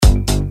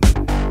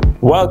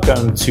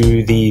Welcome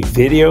to the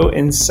Video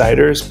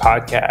Insiders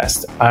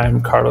podcast.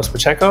 I'm Carlos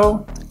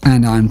Pacheco.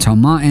 And I'm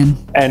Tom Martin.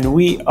 And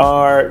we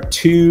are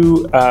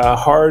two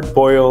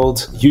hard-boiled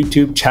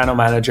YouTube channel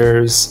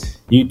managers,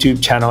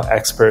 YouTube channel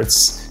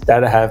experts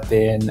that have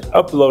been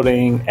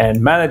uploading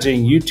and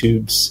managing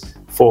YouTubes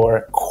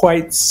for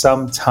quite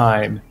some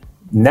time.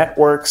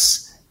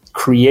 Networks,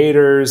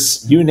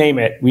 creators, you name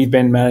it. We've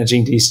been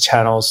managing these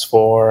channels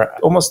for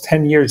almost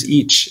 10 years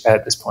each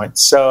at this point.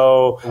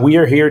 So we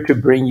are here to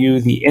bring you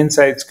the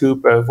inside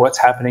scoop of what's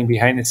happening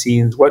behind the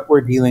scenes, what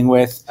we're dealing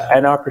with,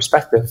 and our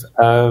perspective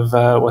of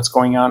what's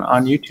going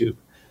on YouTube.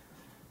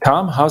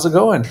 Tom, how's it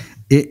going?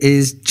 It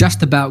is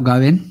just about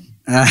going.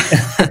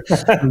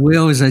 The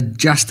wheels are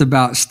just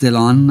about still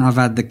on. I've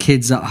had the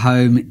kids at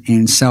home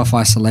in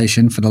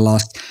self-isolation for the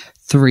last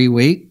 3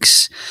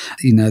 weeks.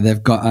 You know,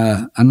 they've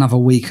got another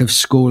week of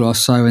school or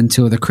so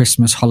until the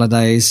Christmas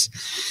holidays.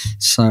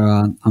 So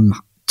I'm,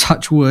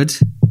 touch wood,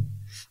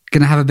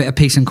 going to have a bit of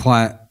peace and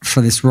quiet for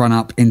this run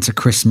up into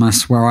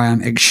Christmas, where I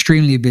am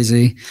extremely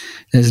busy.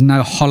 There's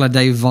no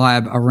holiday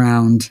vibe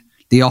around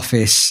the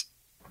office,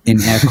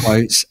 in air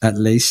quotes at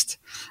least,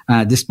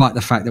 despite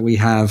the fact that we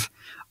have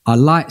our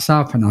lights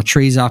up and our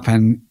trees up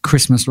and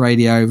Christmas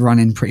radio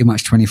running pretty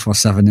much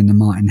 24/7 in the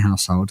Martin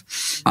household.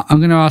 I'm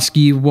going to ask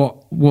you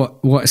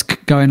what's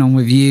going on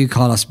with you,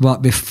 Carlos.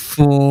 But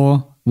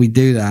before we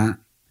do that,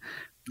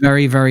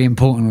 very, very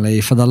importantly,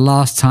 for the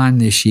last time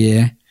this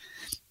year,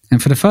 and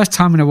for the first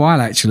time in a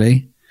while,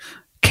 actually,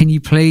 can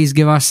you please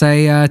give us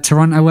a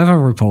Toronto weather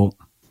report?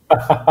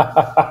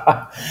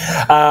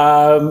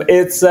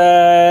 It's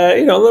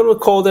a little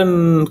bit cold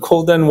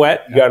and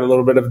wet. You got a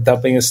little bit of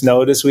dumping of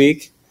snow this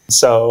week.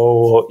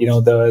 So,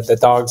 the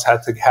dogs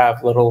had to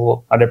have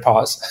little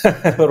underpaws,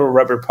 little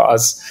rubber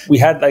paws. We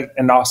had like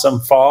an awesome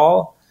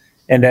fall,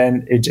 and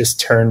then it just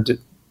turned,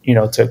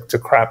 to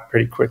crap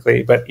pretty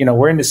quickly. But,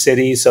 we're in the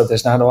city, so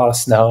there's not a lot of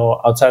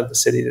snow. Outside of the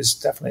city, there's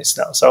definitely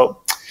snow. So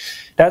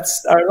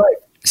that's our life.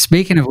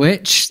 Speaking of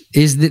which,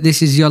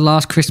 this is your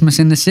last Christmas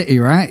in the city,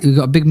 right? We've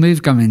got a big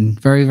move coming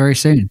very, very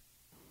soon.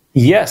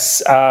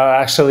 Yes,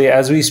 actually,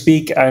 as we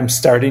speak, I'm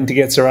starting to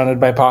get surrounded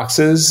by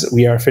boxes.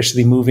 We are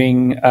officially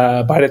moving.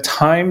 By the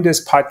time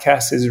this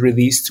podcast is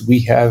released,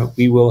 we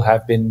will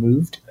have been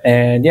moved.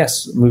 And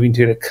yes, moving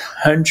to the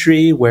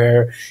country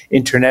where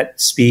internet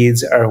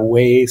speeds are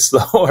way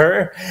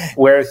slower,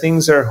 where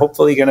things are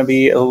hopefully going to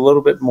be a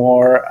little bit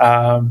more,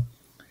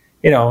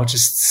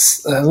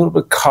 just a little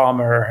bit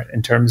calmer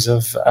in terms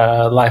of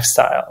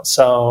lifestyle.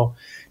 So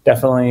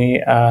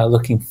definitely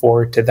looking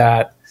forward to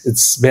that.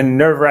 It's been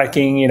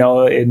nerve-wracking,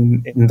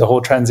 in the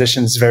whole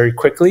transitions very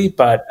quickly,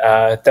 but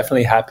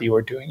definitely happy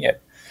we're doing it.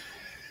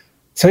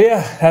 So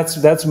yeah,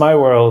 that's my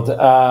world.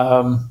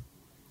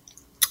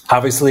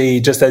 Obviously,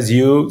 just as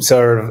you,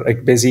 sort of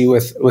like busy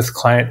with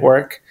client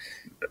work,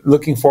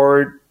 looking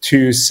forward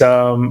to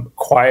some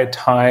quiet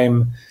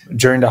time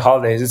during the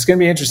holidays. It's going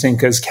to be interesting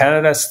because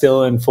Canada's still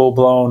we're in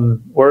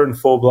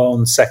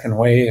full-blown second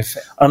wave.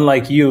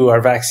 Unlike you,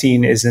 our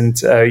vaccine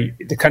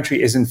the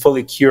country isn't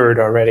fully cured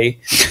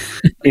already.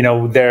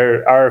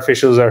 Our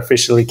officials are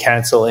officially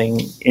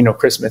canceling,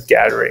 Christmas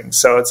gatherings.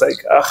 So it's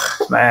like,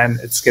 oh man,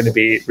 it's going to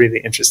be really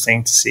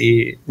interesting to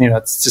see,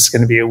 it's just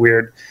going to be a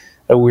weird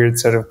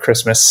sort of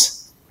Christmas.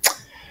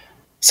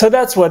 So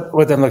that's what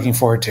I'm looking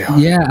forward to.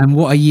 Yeah, and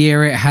what a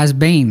year it has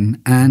been.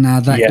 And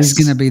that is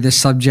going to be the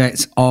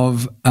subject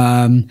of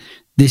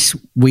this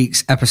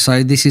week's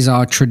episode. This is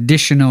our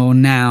traditional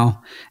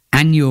now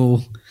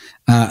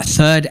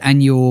third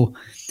annual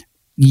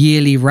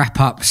yearly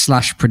wrap-up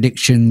 /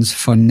 predictions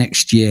for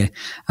next year.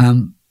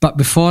 But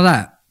before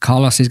that,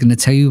 Carlos is going to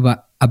tell you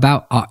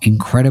about our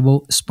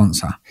incredible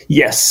sponsor.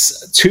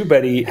 Yes,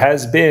 TubeBuddy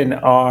has been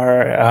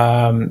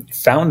our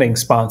founding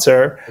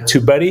sponsor.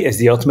 TubeBuddy is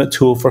the ultimate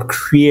tool for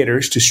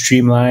creators to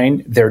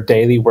streamline their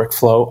daily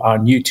workflow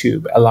on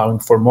YouTube, allowing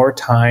for more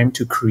time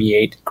to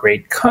create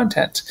great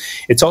content.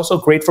 It's also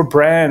great for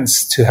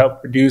brands to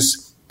help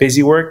reduce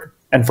busy work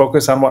and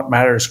focus on what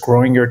matters,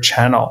 growing your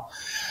channel.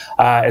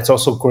 It's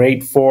also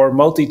great for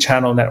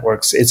multi-channel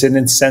networks. It's an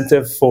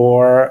incentive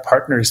for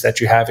partners that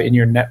you have in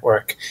your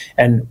network,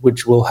 and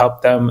which will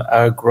help them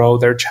grow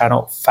their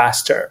channel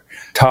faster.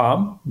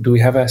 Tom, do we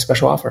have a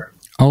special offer?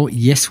 Oh,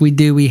 yes, we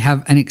do. We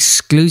have an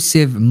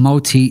exclusive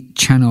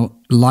multi-channel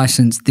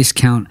license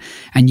discount,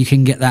 and you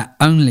can get that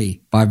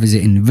only by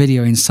visiting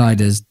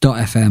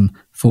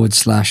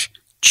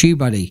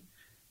videoinsiders.fm/TubeBuddy.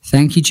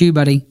 Thank you,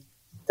 TubeBuddy.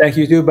 Thank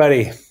you,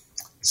 TubeBuddy.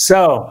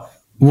 So,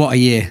 what a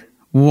year.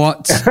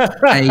 What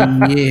a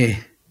year.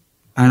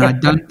 And I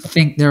don't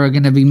think there are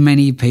going to be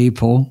many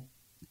people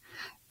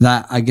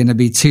that are going to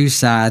be too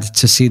sad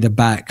to see the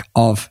back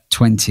of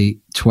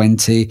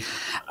 2020.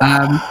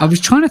 I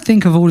was trying to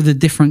think of all of the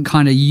different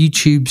kind of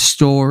YouTube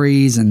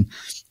stories and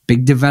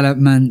big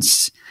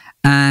developments,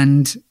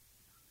 and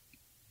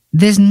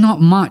there's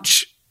not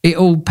much. It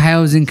all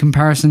pales in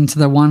comparison to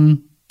the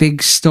one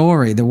big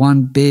story, the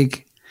one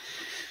big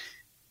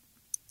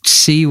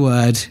C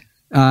word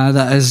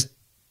that has,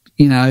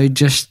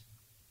 just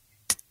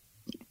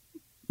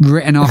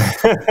written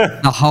off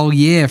the whole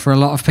year for a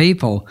lot of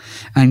people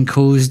and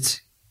caused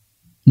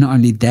not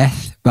only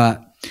death,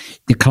 but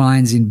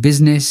declines in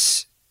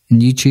business.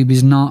 And YouTube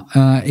is not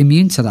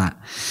immune to that.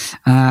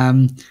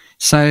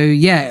 So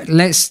yeah,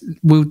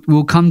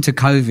 we'll come to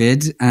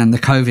COVID and the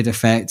COVID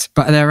effect.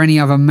 But are there any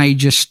other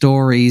major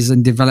stories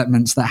and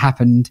developments that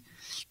happened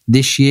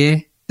this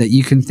year that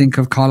you can think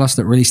of, Carlos,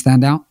 that really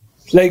stand out?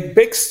 Like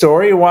big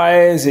story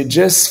wise, it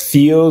just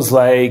feels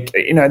like,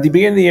 at the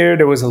beginning of the year,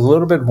 there was a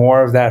little bit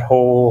more of that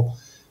whole,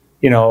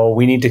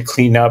 we need to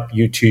clean up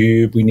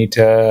YouTube. We need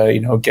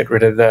to, get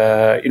rid of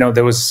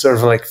there was sort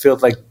of like,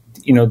 felt like,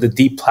 the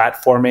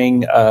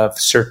deplatforming of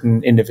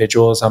certain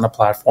individuals on a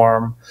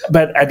platform.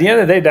 But at the end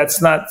of the day,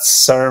 that's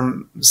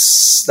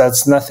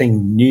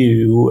nothing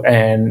new.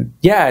 And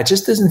yeah, it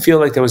just doesn't feel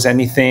like there was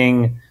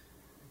anything,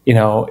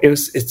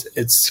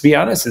 it's to be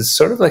honest, it's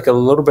sort of like a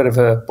little bit of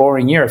a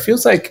boring year. It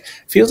feels like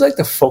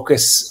the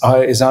focus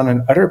is on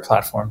an other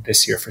platform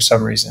this year for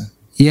some reason.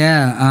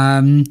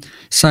 Yeah.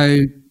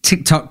 So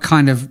TikTok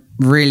kind of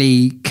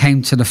really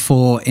came to the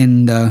fore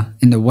in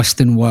the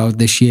Western world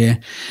this year.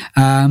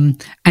 And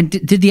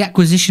did the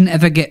acquisition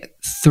ever get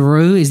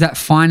through? Is that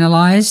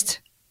finalized?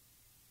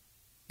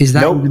 Is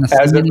that nope?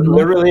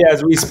 Literally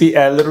as we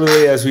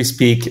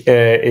speak,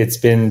 it's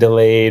been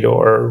delayed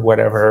or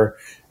whatever.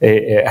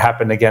 It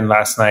happened again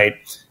last night.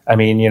 I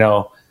mean,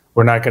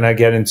 we're not going to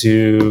get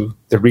into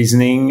the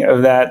reasoning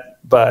of that,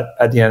 but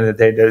at the end of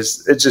the day,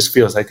 it just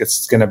feels like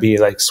it's going to be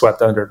like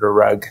swept under the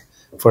rug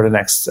for the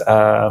next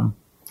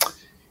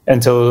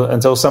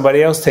until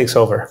somebody else takes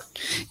over.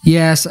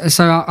 Yes.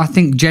 So I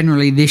think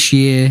generally this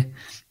year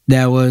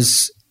there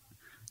was,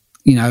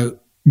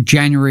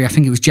 January, I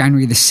think it was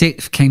January the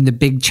 6th, came the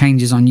big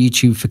changes on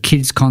YouTube for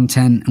kids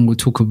content. And we'll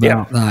talk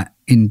about that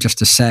in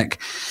just a sec.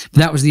 But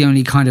that was the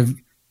only kind of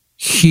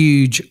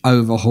huge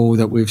overhaul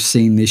that we've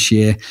seen this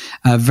year.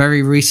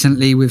 Very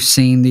recently, we've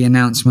seen the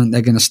announcement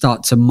they're going to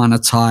start to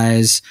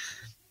monetize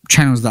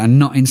channels that are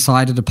not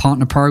inside of the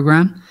partner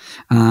program.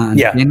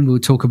 Again, we'll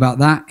talk about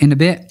that in a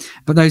bit.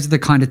 But those are the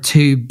kind of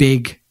two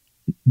big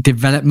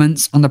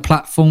developments on the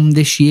platform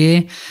this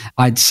year.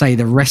 I'd say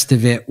the rest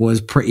of it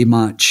was pretty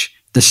much,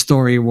 the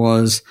story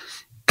was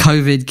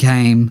COVID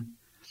came,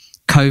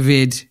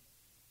 COVID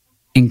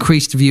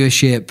increased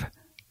viewership,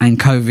 and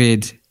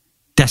COVID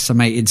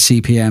decimated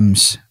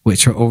CPMs,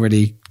 which are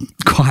already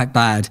quite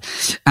bad.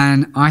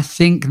 And I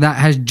think that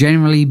has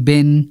generally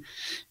been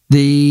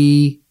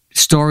the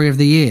story of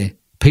the year.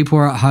 People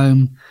are at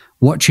home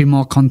watching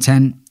more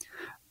content,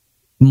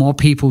 more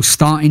people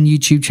starting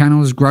YouTube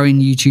channels, growing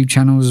YouTube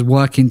channels,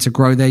 working to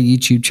grow their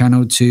YouTube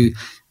channel to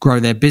grow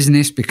their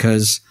business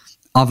because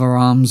other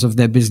arms of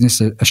their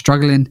business are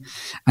struggling.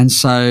 And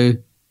so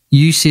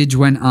usage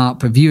went up,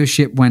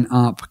 viewership went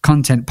up,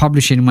 content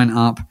publishing went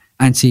up,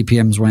 and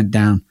CPMs went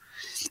down.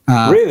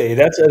 Really?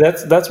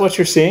 That's what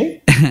you're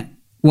seeing?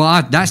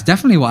 Well, that's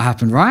definitely what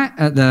happened, right?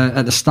 At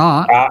the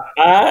start.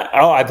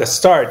 At the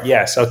start,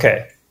 yes.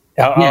 Okay.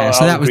 That's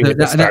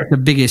the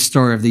biggest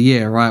story of the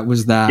year, right?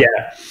 Was that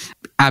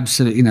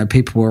absolutely,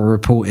 people were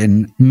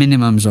reporting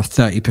minimums of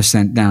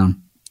 30%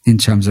 down in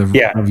terms of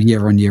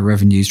year-on-year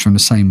revenues from the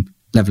same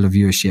level of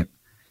viewership.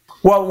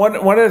 Well,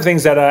 one of the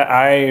things that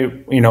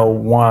I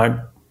want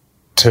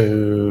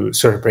to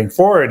sort of bring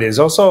forward is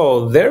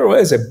also there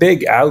was a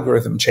big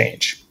algorithm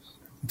change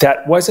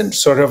that wasn't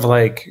sort of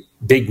like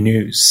big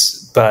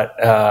news, but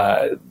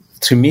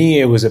to me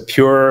it was a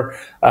pure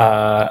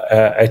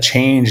a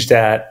change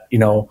that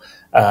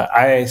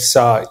I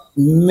saw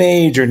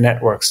major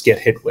networks get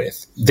hit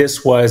with.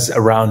 This was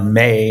around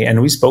May,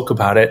 and we spoke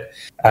about it.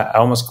 I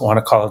almost want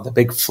to call it the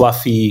big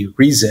fluffy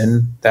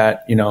reason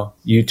that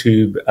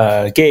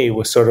YouTube gave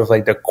was sort of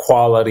like the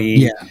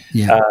quality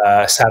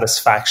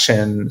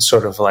satisfaction,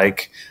 sort of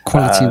like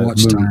quality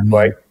watch time,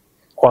 right?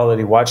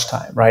 Quality watch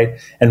time, right?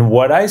 And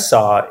what I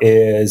saw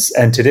is,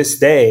 and to this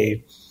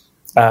day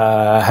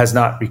has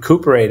not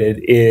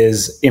recuperated,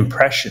 is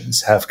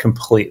impressions have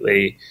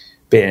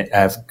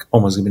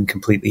almost been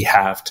completely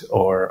halved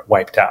or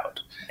wiped out,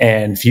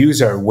 and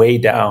views are way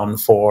down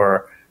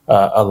for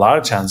a lot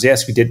of channels.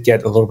 Yes, we did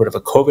get a little bit of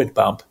a COVID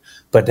bump,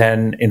 but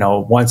then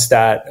once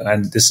that,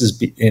 and this is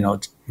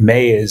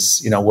May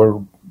is we're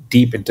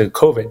deep into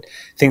COVID,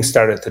 things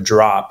started to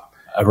drop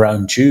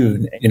around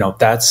June.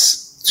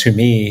 That's, to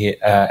me,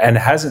 and it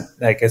hasn't,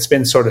 it's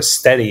been sort of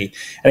steady.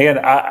 And again,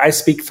 I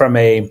speak from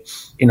a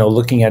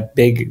looking at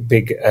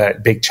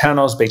big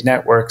channels, big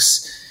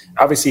networks.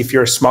 Obviously, if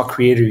you're a small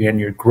creator and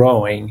you're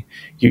growing,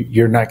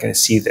 you're not going to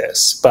see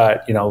this.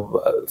 But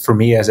for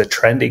me, as a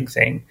trending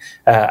thing,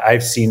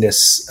 I've seen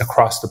this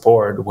across the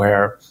board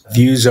where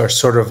views are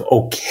sort of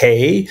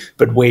okay,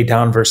 but way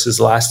down versus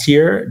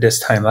this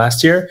time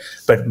last year.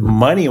 But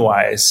money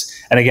wise,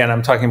 and again,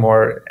 I'm talking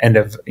more end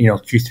of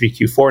Q3,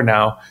 Q4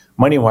 now.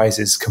 Money wise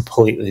is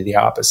completely the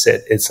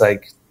opposite. It's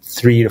like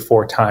 3 to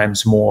 4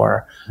 times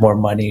more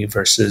money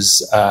versus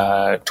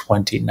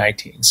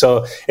 2019.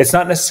 So it's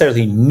not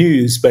necessarily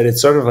news, but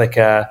it's sort of like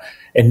an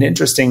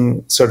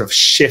interesting sort of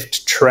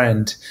shift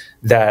trend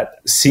that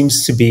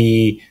seems to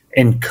be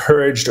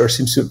encouraged or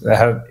seems to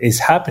have is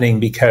happening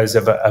because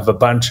of a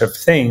bunch of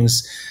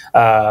things.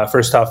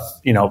 First off,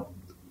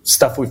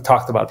 stuff we've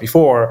talked about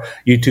before,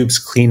 YouTube's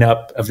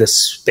cleanup of the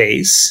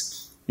space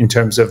in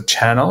terms of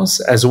channels,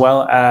 as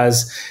well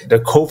as the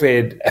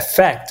COVID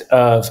effect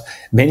of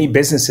many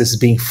businesses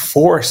being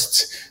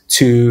forced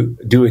to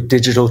do a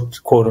digital,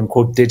 quote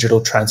unquote, digital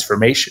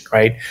transformation,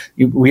 right?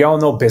 We all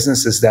know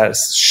businesses that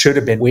should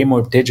have been way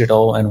more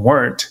digital and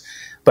weren't,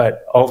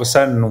 but all of a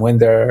sudden when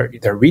their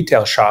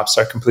retail shops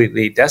are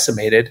completely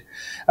decimated,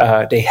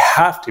 they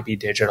have to be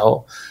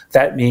digital.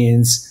 That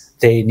means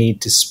they need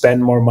to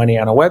spend more money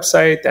on a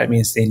website. That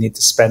means they need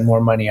to spend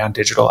more money on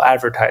digital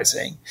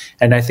advertising.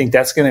 And I think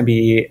that's going to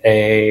be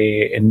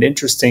an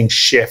interesting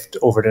shift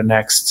over the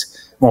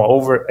next,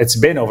 it's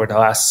been over the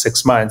last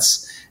 6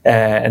 months,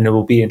 and it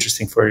will be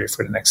interesting for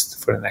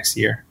the next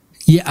year.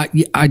 Yeah,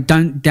 I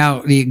don't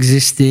doubt the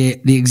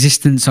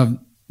existence of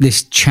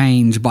this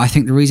change, but I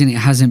think the reason it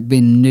hasn't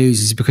been news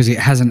is because it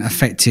hasn't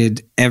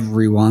affected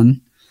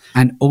everyone,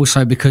 and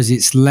also because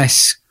it's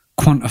less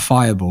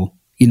quantifiable.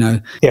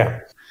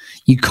 Yeah.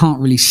 You can't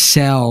really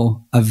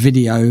sell a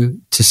video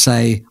to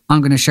say,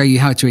 I'm going to show you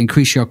how to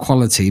increase your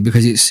quality,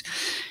 because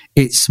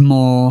it's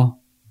more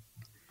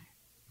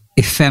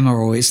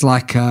ephemeral. It's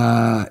like,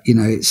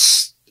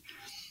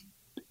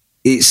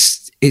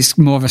 it's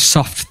more of a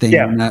soft thing,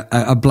 than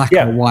a black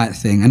or white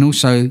thing. And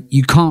also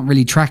you can't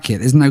really track it.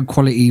 There's no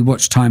quality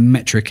watch time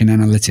metric in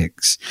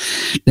analytics.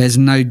 There's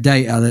no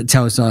data that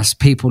tells us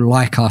people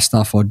like our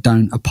stuff or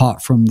don't,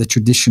 apart from the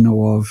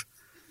traditional of,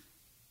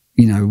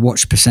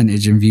 watch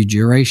percentage and view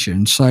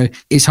duration. So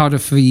it's harder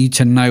for you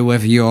to know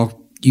whether you're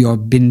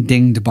been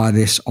dinged by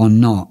this or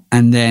not.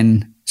 And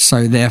then,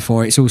 so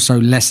therefore it's also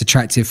less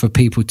attractive for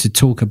people to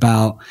talk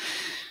about,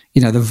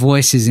 the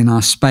voices in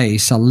our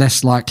space are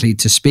less likely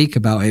to speak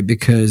about it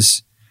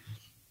because,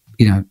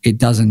 it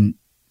doesn't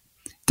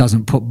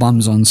put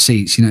bums on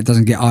seats. It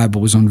doesn't get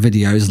eyeballs on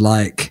videos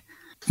like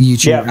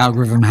YouTube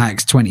algorithm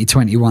hacks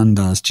 2021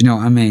 does. Do you know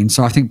what I mean?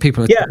 So I think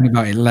people are talking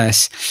about it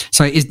less.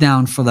 So it is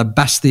down for the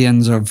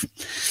bastions of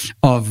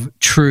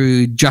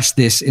true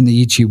justice in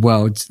the YouTube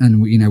world.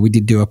 And we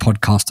did do a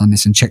podcast on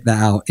this, and check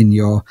that out in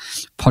your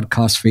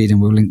podcast feed,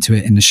 and we'll link to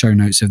it in the show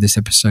notes of this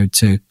episode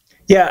too.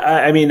 Yeah,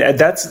 I mean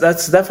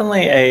that's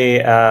definitely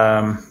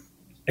a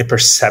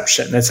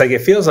perception. It's like,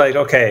 it feels like,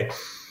 okay,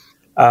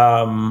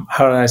 how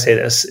do I say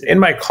this? In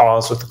my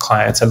calls with the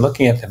clients, I'm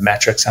looking at the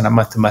metrics on a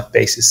month-to-month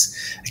basis.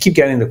 I keep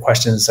getting the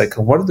questions like,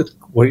 what do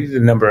the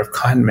number of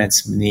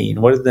comments mean?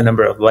 What do the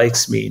number of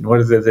likes mean? What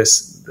do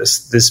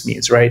this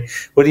means, right?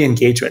 What do the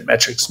engagement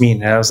metrics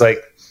mean? And I was like,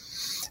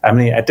 I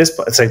mean, at this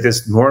point, it's like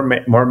this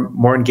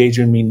more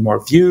engagement mean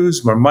more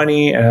views, more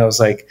money. And I was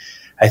like,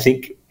 I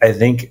think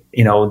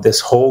this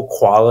whole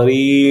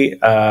quality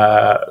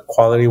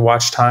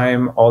watch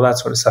time, all that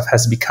sort of stuff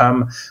has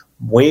become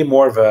way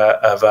more of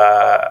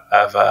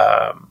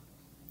a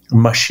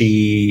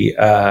mushy,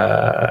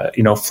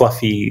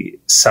 fluffy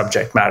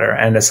subject matter.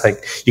 And it's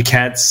like, you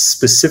can't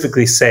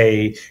specifically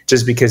say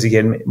just because you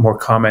get more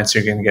comments,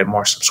 you're going to get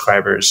more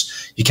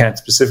subscribers. You can't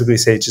specifically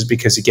say just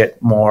because you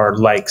get more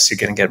likes, you're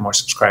going to get more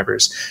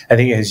subscribers. I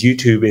think as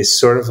YouTube is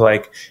sort of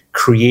like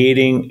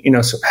creating,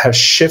 has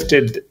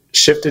shifted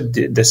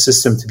the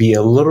system to be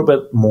a little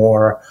bit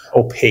more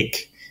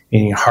opaque,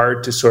 meaning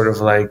hard to sort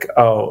of like,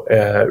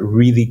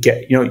 really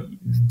get,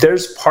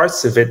 there's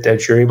parts of it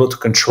that you're able to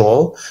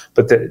control,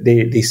 but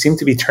they seem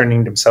to be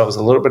turning themselves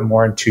a little bit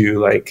more into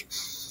like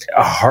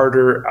a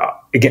harder,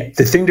 again,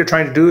 the thing they're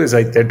trying to do is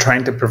like, they're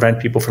trying to prevent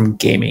people from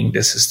gaming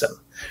the system.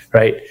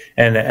 Right.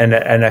 And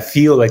I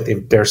feel like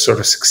they're sort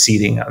of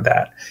succeeding on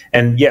that.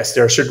 And yes,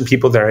 there are certain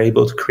people that are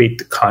able to create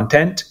the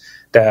content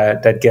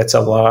that gets a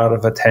lot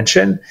of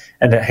attention.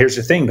 And here's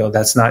the thing though,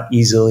 that's not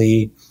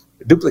easily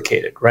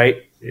duplicated, right?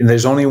 And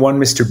there's only one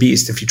Mr.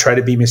 Beast. If you try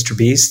to be Mr.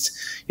 Beast,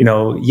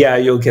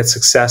 you'll get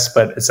success,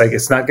 but it's like,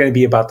 it's not going to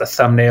be about the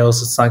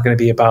thumbnails. It's not going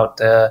to be about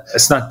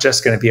it's not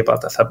just going to be about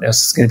the thumbnails.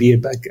 It's going to be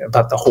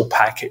about the whole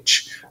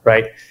package,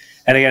 right?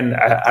 And again,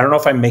 I don't know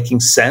if I'm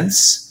making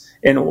sense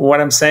in what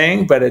I'm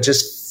saying, but it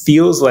just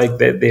feels like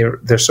that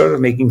they're sort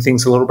of making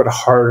things a little bit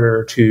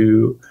harder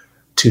to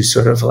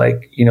sort of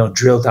like,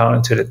 drill down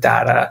into the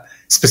data.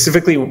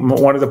 Specifically,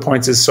 one of the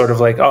points is sort of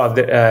like,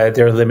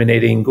 they're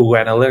eliminating Google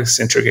Analytics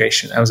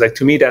integration. I was like,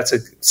 to me, that's a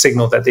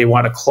signal that they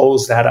want to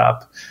close that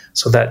up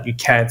so that you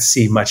can't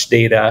see much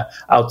data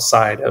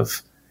outside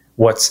of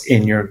what's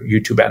in your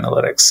YouTube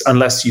analytics,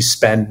 unless you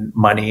spend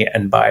money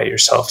and buy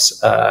yourself,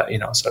 sort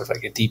of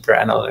like a deeper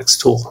analytics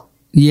tool.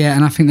 Yeah,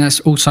 and I think that's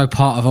also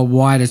part of a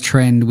wider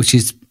trend, which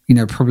is,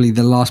 probably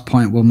the last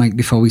point we'll make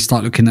before we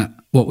start looking at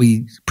what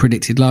we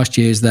predicted last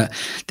year, is that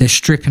they're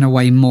stripping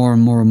away more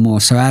and more and more.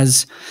 So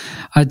as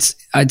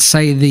I'd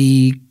say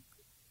the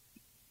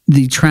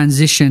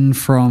transition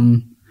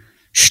from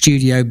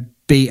studio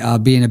beta,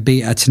 being a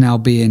beta, to now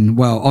being,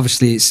 well,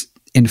 obviously it's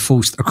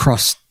enforced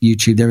across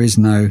YouTube. There is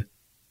no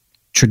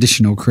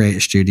traditional Creator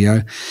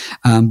Studio,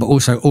 but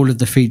also all of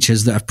the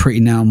features that have pretty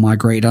now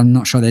migrated. I'm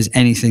not sure there's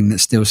anything that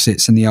still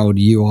sits in the old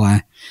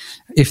UI.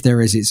 If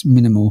there is, it's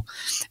minimal.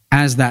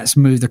 As that's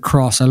moved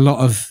across, a lot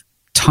of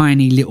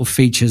tiny little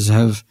features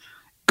have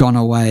gone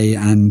away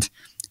and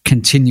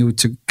continue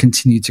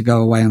to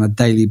go away on a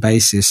daily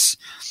basis.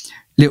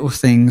 Little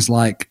things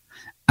like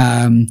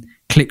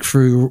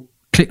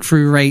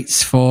click-through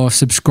rates for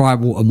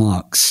subscribe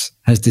watermarks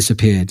has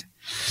disappeared.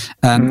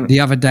 The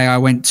other day I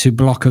went to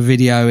block a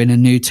video in a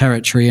new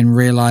territory and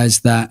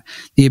realized that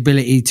the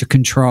ability to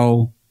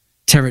control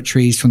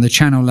territories from the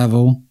channel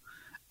level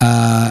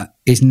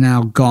is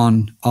now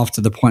gone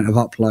after the point of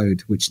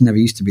upload, which never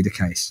used to be the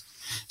case.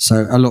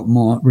 So a lot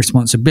more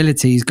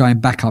responsibilities going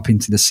back up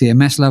into the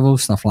CMS level,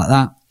 stuff like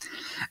that.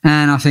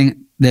 And I think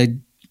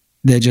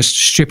they're just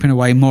stripping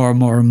away more and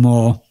more and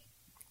more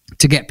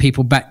to get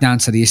people back down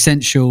to the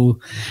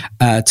essential,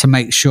 to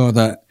make sure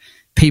that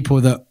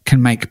people that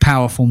can make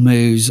powerful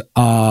moves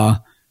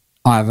are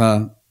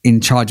either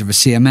in charge of a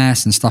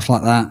CMS and stuff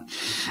like that.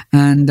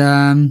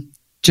 And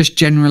just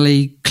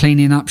generally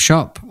cleaning up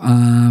shop.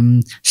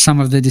 Some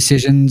of the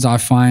decisions I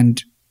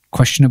find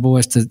questionable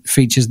as to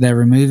features they're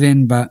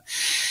removing, but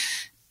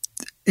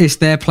it's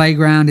their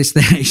playground,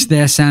 it's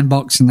their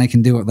sandbox, and they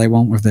can do what they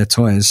want with their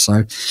toys.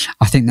 So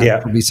I think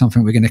that's probably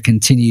something we're going to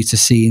continue to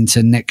see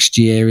into next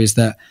year, is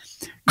that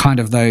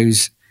kind of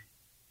those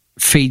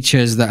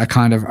features that are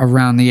kind of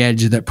around the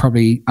edge that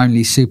probably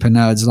only super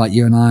nerds like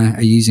you and I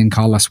are using,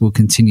 Carlos, will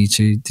continue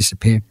to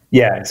disappear.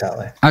 Yeah,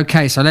 exactly.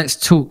 Okay, so let's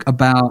talk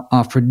about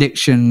our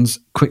predictions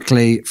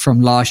quickly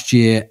from last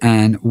year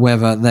and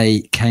whether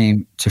they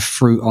came to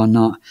fruit or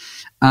not.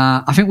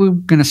 I think we're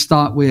going to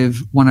start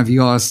with one of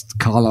yours,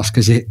 Carlos,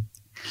 because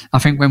I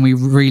think when we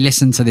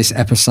re-listened to this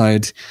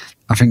episode,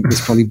 I think this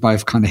probably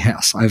both kind of hit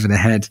us over the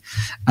head.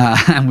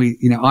 And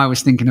I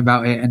was thinking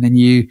about it, and then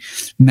you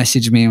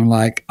messaged me and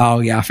like, oh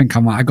yeah, I think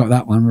I got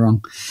that one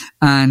wrong.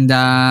 And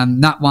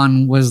that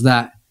one was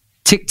that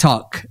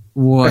TikTok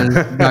was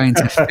going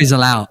to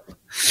fizzle out.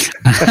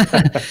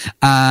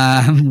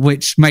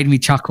 Which made me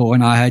chuckle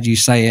when I heard you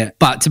say it.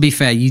 But to be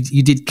fair,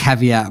 you did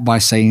caveat by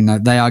saying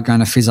that they are going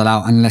to fizzle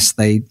out unless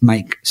they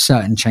make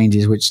certain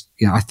changes, which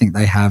I think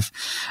they have.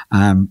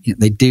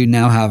 They do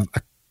now have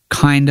a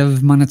kind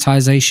of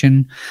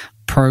monetization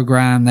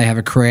program. They have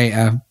a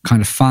creator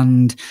kind of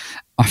fund.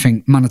 I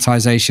think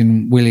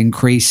monetization will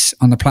increase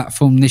on the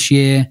platform this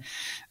year.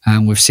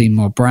 We've seen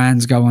more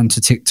brands go onto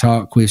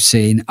TikTok. We've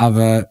seen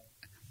other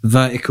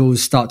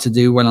verticals start to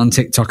do well on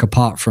TikTok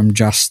apart from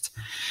just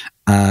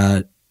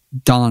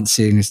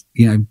dancing,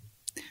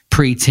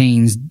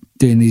 pre-teens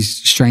doing these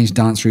strange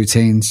dance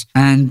routines.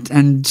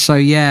 And so,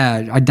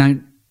 yeah, I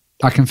think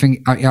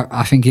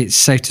it's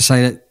safe to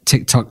say that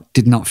TikTok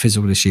did not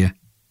fizzle this year.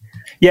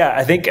 Yeah,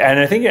 I think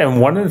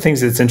one of the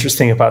things that's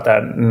interesting about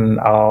that, and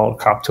I'll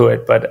cop to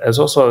it, but as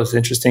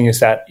interesting is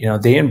that,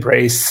 they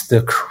embrace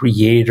the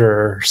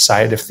creator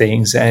side of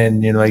things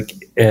and,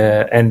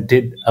 and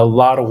did a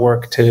lot of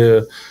work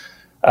to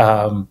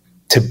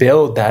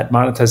build that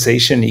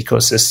monetization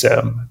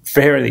ecosystem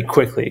fairly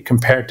quickly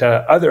compared to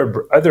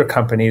other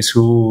companies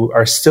who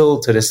are still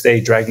to this day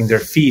dragging their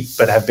feet,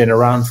 but have been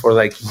around for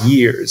like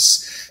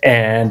years.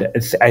 And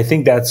I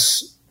think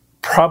that's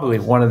probably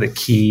one of the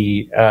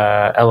key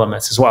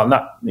elements as well.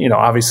 Not,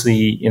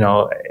 obviously,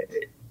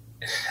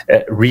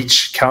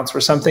 reach counts for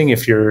something.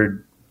 If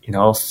you're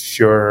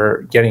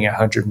getting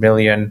 100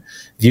 million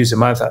views a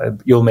month,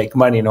 you'll make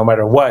money no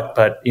matter what.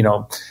 But,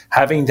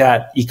 having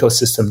that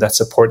ecosystem, that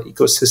support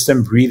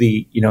ecosystem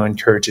really,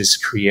 encourages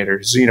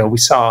creators. We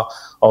saw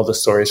all the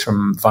stories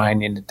from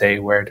Vine in the day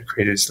where the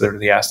creators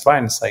literally asked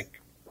Vine, it's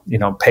like,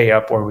 pay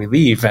up or we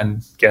leave.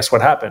 And guess what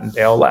happened?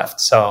 They all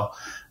left. So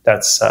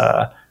that's,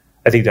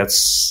 I think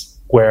that's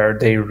where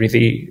they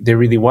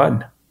really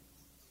won.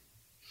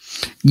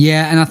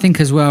 Yeah, and I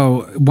think as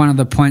well, one of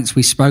the points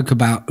we spoke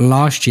about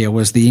last year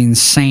was the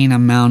insane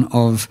amount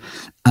of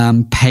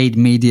paid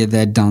media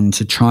they'd done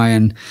to try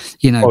and,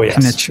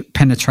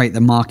 penetrate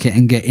the market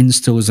and get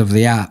installs of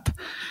the app.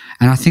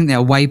 And I think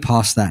they're way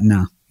past that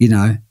now,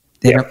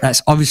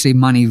 That's obviously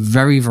money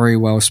very, very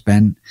well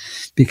spent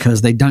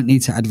because they don't need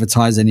to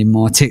advertise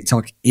anymore.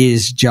 TikTok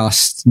is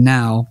just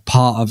now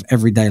part of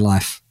everyday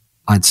life,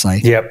 I'd say.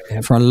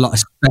 Yep. For a lot,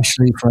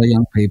 especially for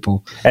young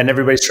people. And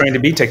everybody's trying to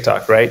be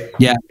TikTok, right?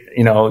 Yeah.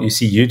 You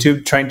see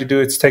YouTube trying to do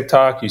its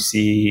TikTok. You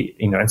see,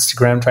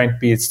 Instagram trying to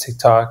be its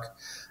TikTok.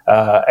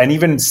 And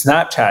even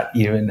Snapchat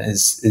even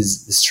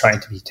is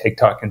trying to be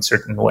TikTok in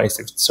certain ways.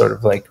 They've sort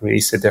of like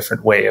released a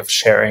different way of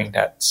sharing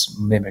that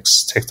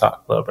mimics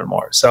TikTok a little bit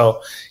more.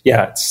 So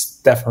yeah, it's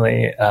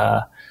definitely,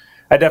 I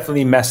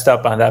definitely messed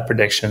up on that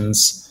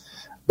predictions,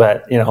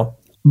 but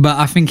But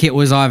I think it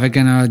was either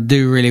going to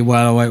do really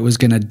well or it was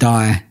going to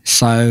die.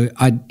 So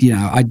I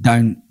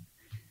don't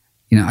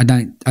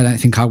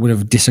think I would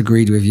have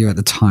disagreed with you at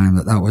the time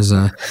that was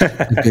a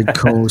good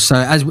call. So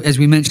as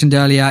we mentioned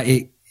earlier,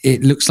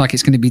 it looks like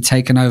it's going to be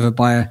taken over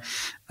by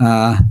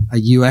a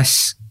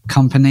US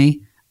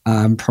company.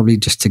 probably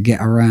just to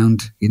get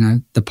around,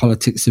 the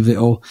politics of it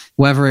all.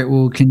 Whether it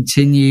will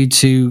continue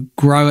to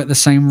grow at the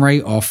same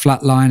rate or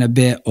flatline a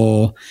bit,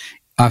 or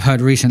I've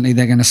heard recently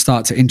they're going to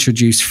start to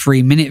introduce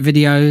 3-minute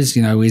videos.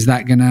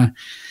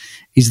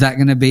 Is that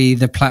gonna be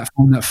the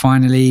platform that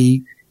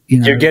finally?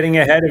 You're getting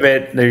ahead of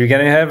it. You're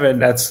getting ahead of it.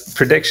 That's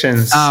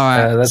predictions.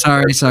 Oh,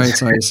 right. Sorry.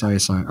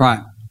 Right.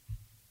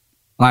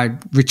 I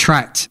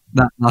retract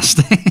that last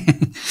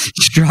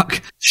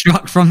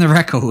struck from the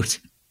record.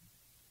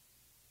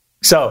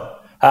 So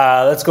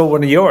let's go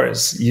one of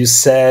yours. You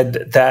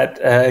said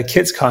that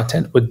kids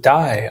content would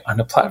die on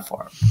a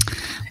platform,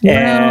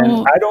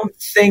 and I don't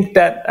think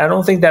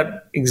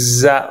that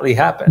exactly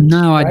happened.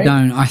 No, right? I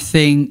don't. I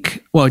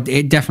think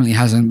it definitely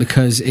hasn't,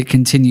 because it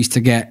continues to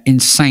get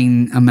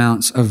insane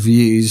amounts of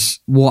views.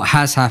 What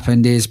has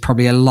happened is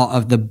probably a lot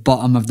of the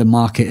bottom of the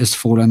market has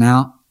fallen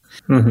out.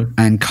 Mm-hmm.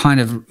 And kind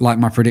of like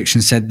my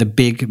prediction said, the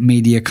big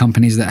media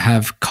companies that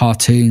have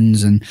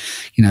cartoons and,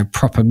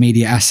 proper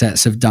media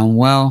assets have done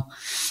well.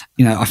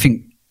 I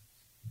think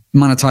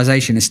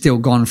monetization has still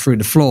gone through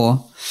the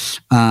floor.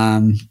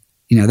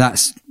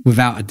 That's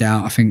without a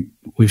doubt. I think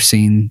we've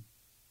seen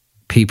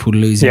people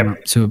losing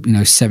up to,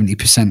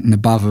 70% and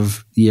above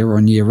of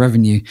year-on-year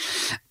revenue.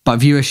 But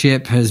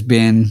viewership has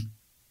been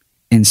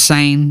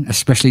insane,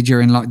 especially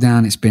during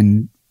lockdown. It's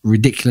been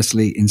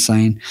ridiculously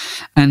insane.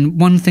 And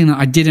one thing that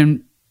I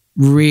didn't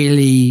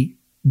really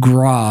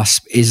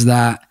grasp is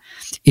that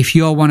if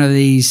you're one of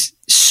these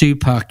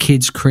super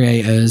kids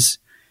creators,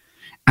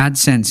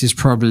 AdSense is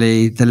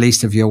probably the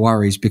least of your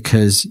worries,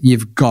 because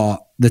you've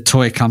got the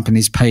toy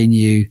companies paying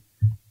you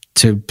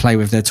to play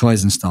with their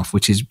toys and stuff,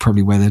 which is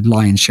probably where the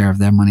lion's share of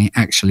their money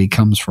actually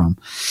comes from.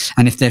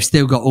 And if they've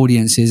still got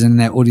audiences and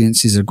their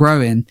audiences are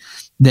growing,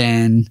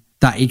 then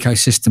that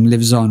ecosystem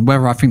lives on.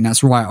 Whether I think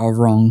that's right or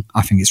wrong,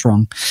 I think it's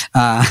wrong,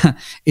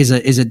 is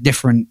a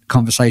different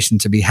conversation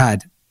to be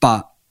had.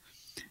 But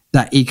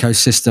that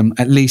ecosystem,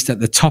 at least at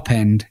the top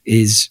end,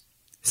 is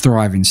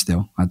thriving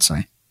still, I'd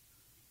say.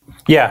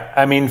 Yeah,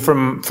 I mean,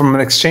 from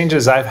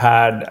exchanges I've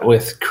had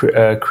with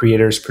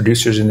creators,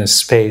 producers in this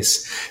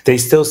space, they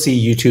still see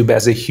YouTube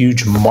as a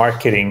huge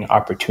marketing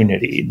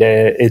opportunity.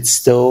 It's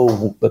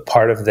still a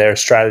part of their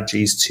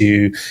strategies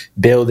to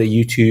build a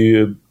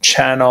YouTube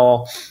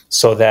channel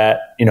so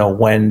that,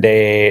 when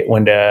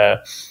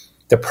the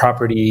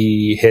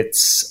property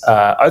hits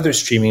other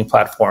streaming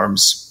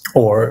platforms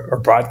or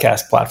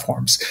broadcast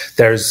platforms,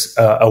 there's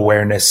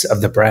awareness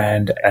of the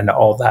brand and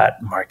all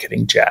that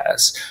marketing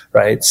jazz,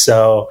 right?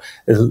 So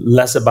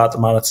less about the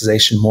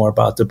monetization, more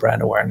about the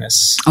brand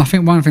awareness. I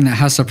think one thing that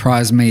has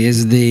surprised me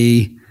is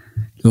the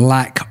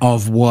lack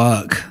of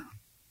work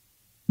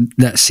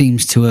that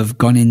seems to have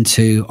gone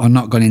into or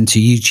not gone into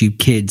YouTube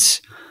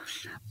Kids.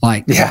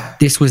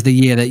 This was the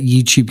year that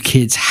YouTube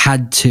Kids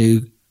had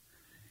to,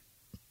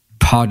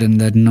 pardon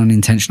the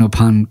non-intentional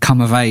pun,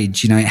 come of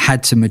age. It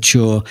had to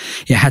mature.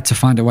 It had to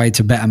find a way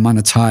to better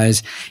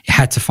monetize. It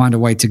had to find a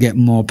way to get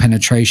more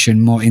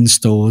penetration, more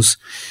installs.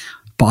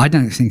 But I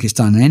don't think it's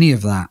done any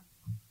of that.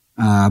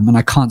 And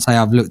I can't say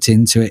I've looked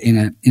into it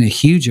in a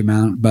huge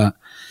amount, but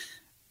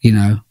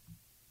I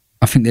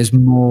think there's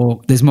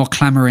more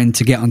clamoring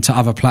to get onto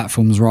other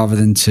platforms rather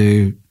than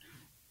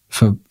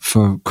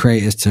for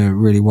creators to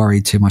really worry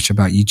too much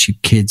about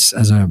YouTube Kids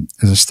as a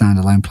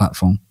standalone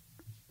platform.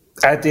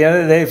 At the end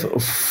of the day,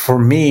 for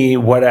me,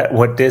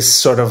 what this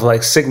sort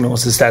of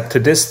signals is that to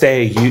this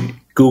day,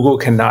 Google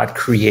cannot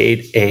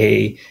create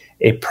a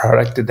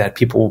product that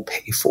people will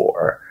pay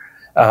for,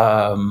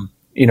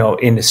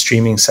 in the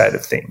streaming side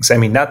of things. I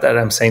mean, not that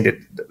I'm saying that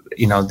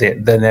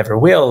they never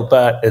will,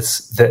 but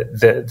it's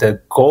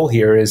the goal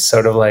here is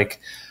sort of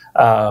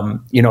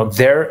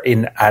they're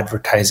an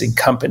advertising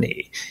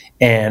company,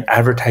 and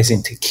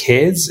advertising to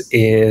kids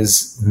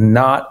is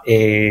not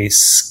a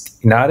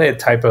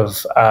type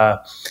of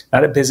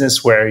not a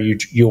business where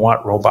you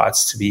want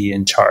robots to be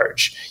in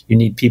charge. You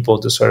need people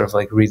to sort of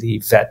really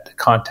vet the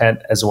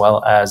content as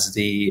well as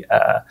the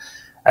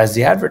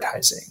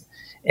advertising,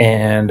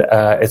 and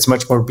it's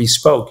much more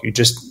bespoke.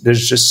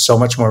 There's just so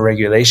much more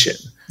regulation.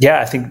 Yeah,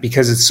 I think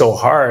because it's so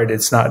hard,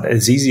 it's not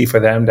as easy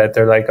for them that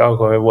they're like,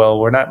 oh, well,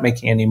 we're not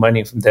making any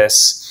money from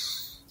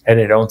this, and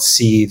they don't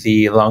see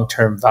the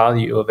long-term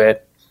value of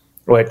it,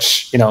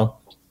 which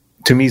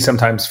to me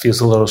sometimes feels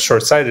a little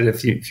short-sighted.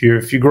 If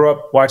you grow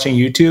up watching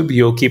YouTube,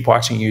 you'll keep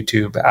watching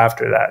YouTube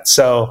after that.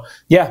 So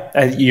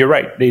yeah, you're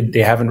right.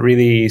 They haven't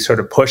really sort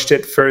of pushed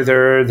it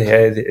further.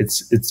 It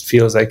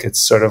feels like it's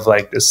sort of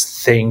like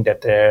this thing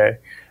that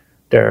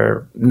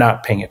they're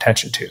not paying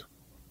attention to.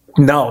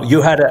 No,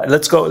 you had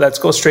let's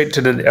go straight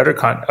to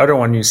the other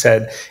one you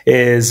said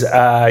is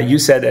you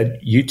said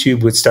that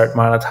YouTube would start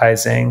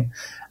monetizing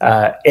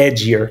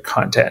edgier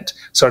content,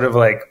 sort of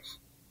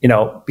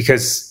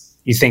because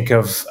you think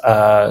of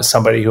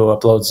somebody who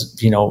uploads,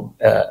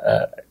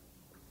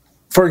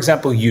 for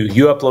example,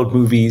 you upload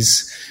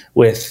movies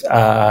with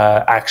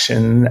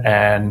action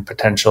and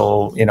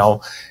potential,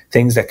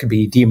 things that could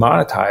be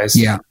demonetized.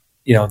 Yeah.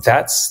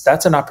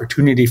 that's an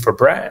opportunity for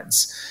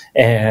brands.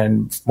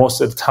 And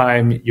most of the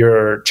time,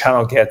 your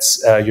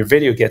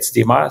video gets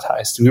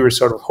demonetized. We were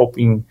sort of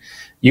hoping,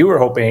 you were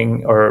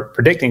hoping or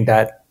predicting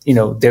that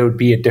there would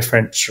be a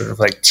different sort of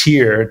like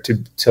tier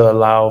to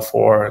allow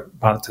for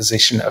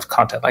monetization of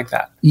content like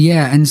that.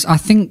 Yeah, and I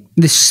think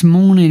this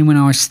morning when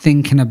I was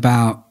thinking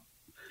about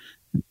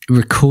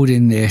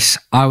recording this,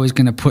 I was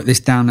going to put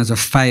this down as a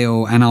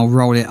fail and I'll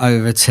roll it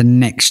over to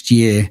next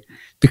year,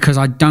 because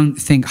I don't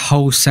think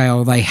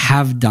wholesale they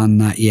have done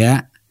that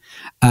yet.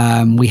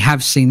 We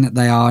have seen that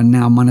they are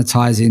now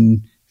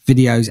monetizing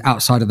videos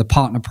outside of the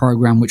partner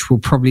program, which will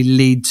probably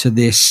lead to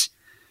this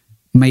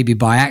maybe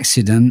by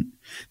accident.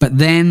 But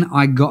then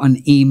I got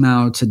an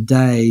email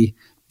today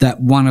that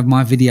one of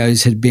my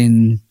videos had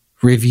been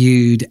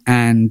reviewed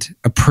and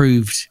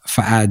approved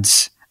for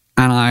ads,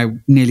 and I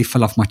nearly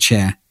fell off my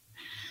chair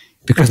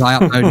because I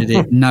uploaded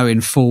it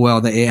knowing full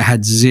well that it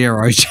had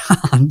zero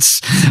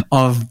chance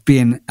of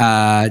being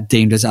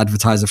deemed as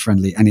advertiser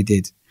friendly, and it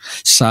did.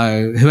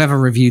 So whoever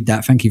reviewed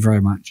that, thank you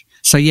very much.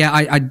 So yeah,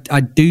 I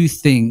do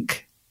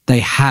think they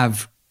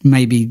have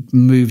maybe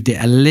moved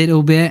it a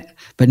little bit,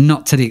 but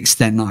not to the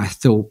extent that I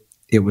thought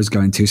it was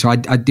going to. So I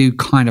do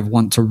kind of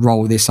want to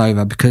roll this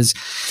over because,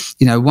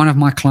 one of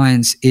my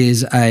clients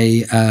is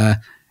a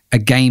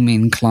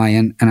gaming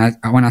client. And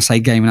when I say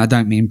gaming, I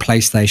don't mean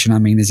PlayStation. I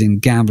mean as in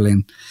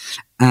gambling.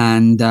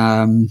 And,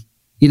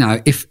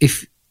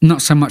 if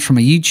not so much from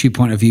a YouTube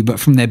point of view, but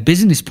from their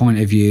business point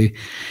of view,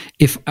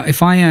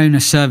 if I own a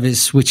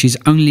service which is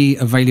only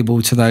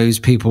available to those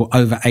people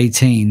over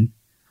 18,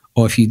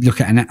 or if you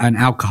look at an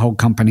alcohol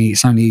company,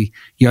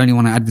 you only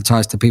want to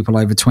advertise to people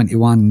over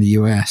 21 in the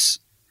US.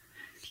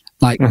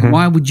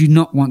 Why would you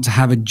not want to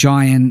have a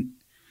giant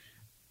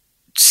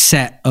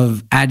set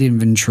of ad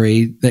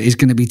inventory that is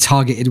going to be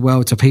targeted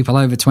well to people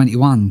over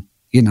 21?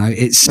 And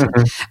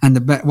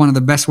one of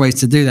the best ways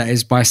to do that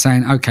is by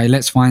saying, okay,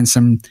 let's find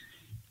some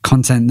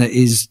content that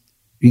is,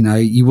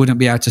 you wouldn't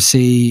be able to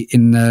see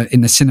in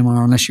the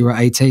cinema unless you were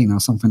 18 or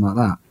something like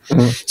that.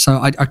 So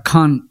I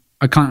can't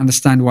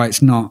understand why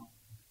it's not.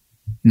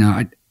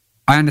 I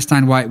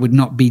understand why it would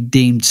not be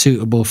deemed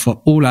suitable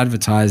for all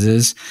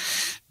advertisers.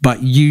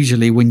 But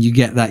usually when you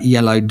get that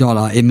yellow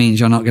dollar, it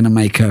means you're not going to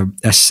make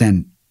a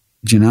cent,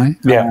 do you know?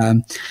 Yeah.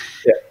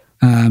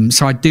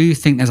 So I do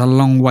think there's a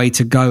long way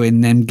to go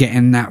in them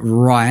getting that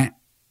right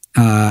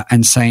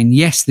and saying,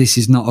 yes, this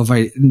is not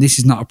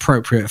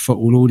appropriate for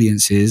all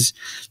audiences.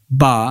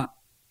 But,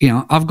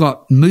 I've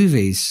got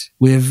movies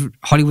with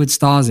Hollywood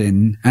stars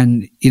in,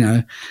 and,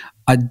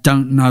 I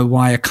don't know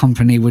why a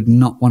company would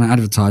not want to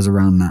advertise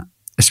around that,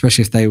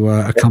 especially if they were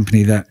a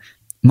company that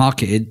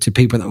marketed to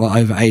people that were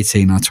over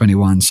 18 or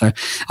 21. So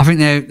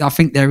I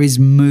think there is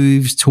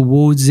moves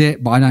towards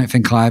it, but I don't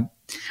think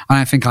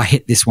I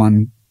hit this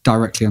one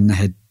directly on the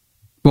head.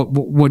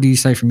 What do you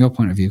say from your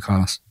point of view,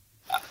 Carlos?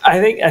 I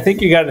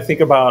think you got to think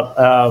about.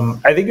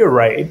 I think you're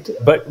right,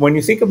 but when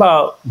you think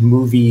about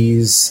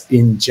movies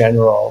in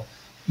general,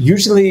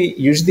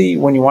 usually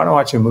when you want to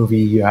watch a movie,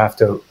 you have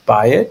to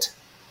buy it,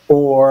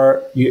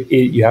 or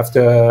you have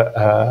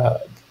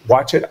to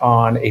watch it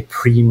on a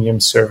premium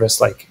service,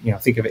 like,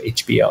 think of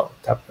HBO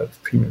type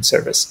of premium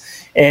service.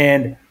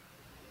 And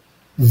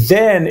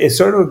then it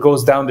sort of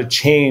goes down the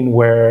chain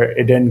where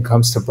it then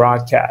comes to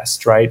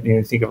broadcast, right?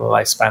 You think of the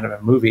lifespan of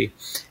a movie.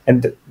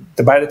 And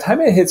by the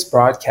time it hits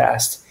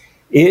broadcast,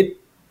 it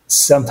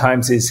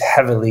sometimes is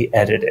heavily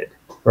edited,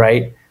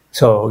 right?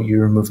 So you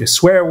remove the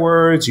swear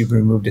words, you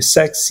remove the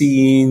sex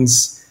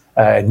scenes,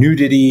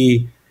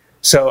 nudity.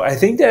 So I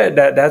think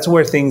that's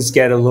where things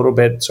get a little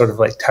bit sort of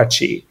like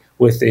touchy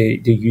with the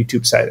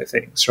YouTube side of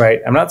things,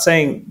 right? I'm not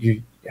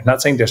saying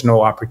there's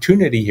no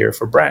opportunity here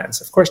for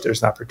brands. Of course,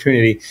 there's an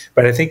opportunity,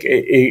 but I think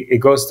it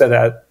goes to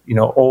that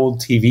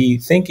old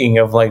TV thinking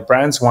of like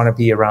brands want to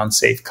be around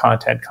safe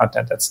content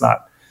that's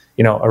not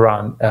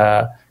around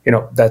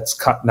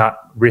that's not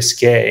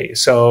risque.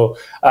 So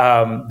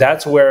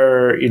that's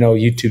where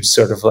YouTube's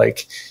sort of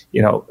like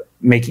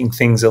making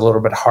things a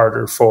little bit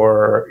harder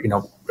for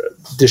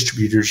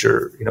distributors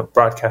or not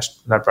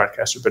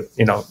broadcasters,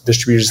 but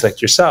distributors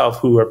like yourself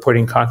who are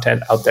putting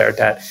content out there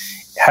that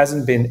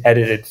hasn't been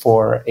edited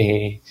for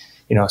a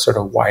sort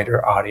of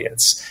wider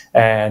audience.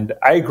 And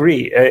I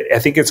agree. I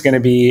think it's going to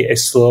be a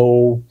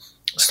slow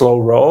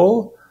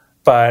roll,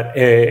 but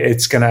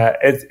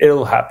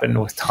it'll happen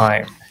with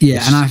time.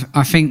 Yeah, and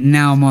I think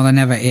now more than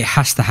ever it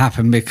has to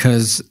happen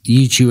because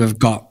YouTube have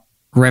got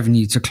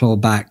revenue to claw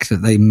back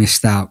that they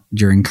missed out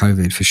during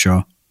COVID for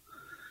sure.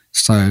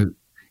 So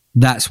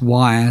that's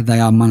why they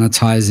are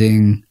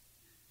monetizing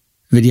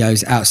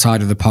videos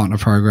outside of the partner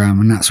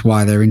program, and that's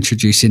why they're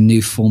introducing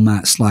new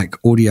formats like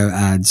audio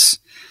ads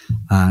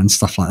and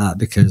stuff like that,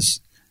 because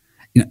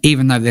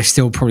even though they're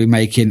still probably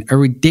making a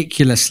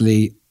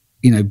ridiculously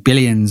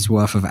billions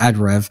worth of ad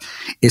rev,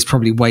 it's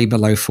probably way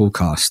below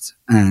forecast,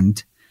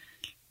 and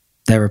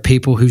there are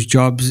people whose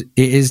jobs it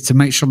is to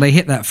make sure they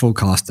hit that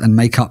forecast and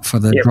make up for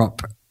the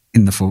drop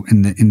in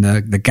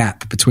the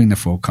gap between the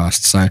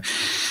forecasts. So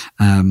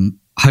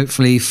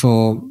hopefully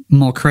for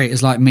more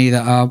creators like me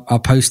that are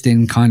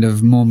posting kind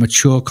of more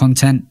mature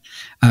content,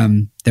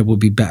 there will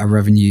be better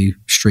revenue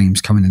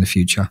streams coming in the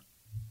future.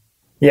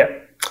 Yeah.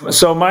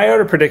 So my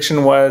other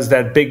prediction was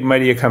that big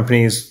media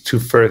companies to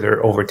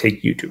further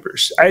overtake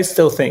YouTubers. I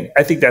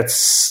think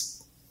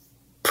that's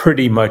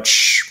pretty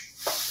much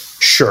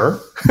sure.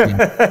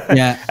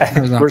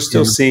 Yeah. We're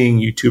still seeing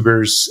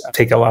YouTubers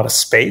take a lot of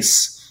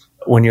space.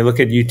 When you look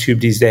at YouTube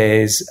these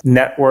days,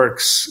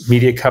 networks,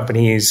 media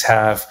companies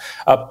have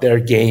upped their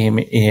game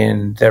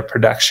in their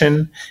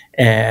production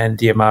and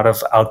the amount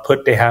of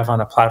output they have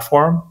on a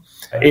platform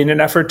in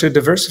an effort to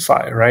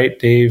diversify, right?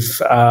 They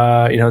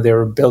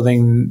were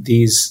building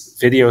these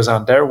videos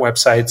on their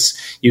websites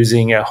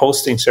using a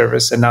hosting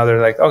service. And now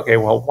they're like, okay,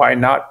 well, why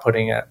not put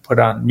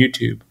on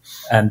YouTube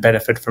and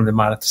benefit from the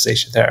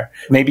monetization there?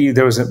 Maybe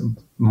there was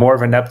more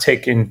of an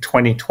uptick in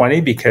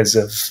 2020 because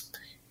of,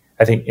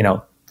 I think,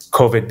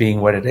 COVID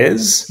being what it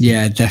is.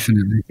 Yeah,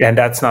 definitely. And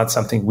that's not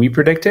something we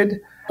predicted,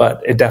 but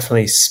it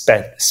definitely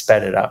sped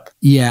it up.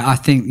 Yeah, I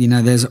think,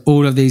 there's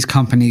all of these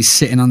companies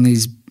sitting on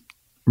these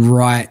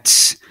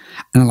rights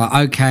and they're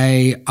like,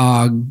 okay,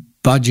 our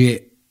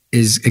budget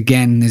is,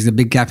 again, there's a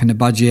big gap in the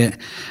budget.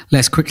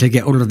 Let's quickly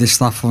get all of this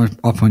stuff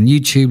up on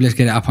YouTube. Let's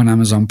get it up on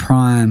Amazon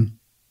Prime,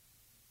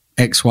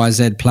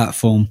 XYZ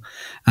platform,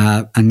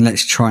 and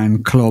let's try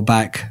and claw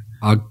back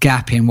our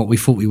gap in what we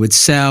thought we would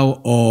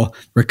sell or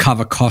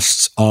recover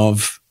costs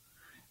of,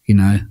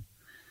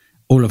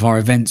 all of our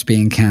events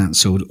being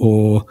cancelled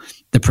or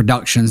the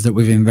productions that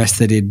we've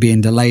invested in being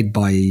delayed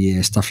by a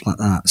year, stuff like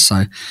that.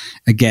 So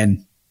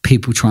again,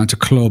 people trying to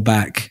claw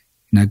back,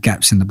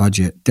 gaps in the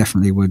budget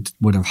definitely would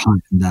have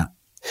heightened that.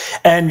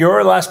 And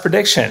your last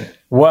prediction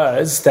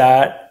was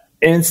that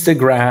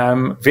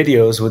Instagram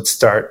videos would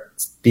start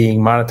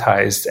being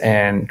monetized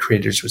and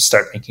creators would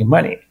start making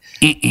money.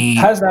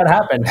 How's that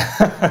happened?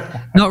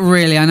 Not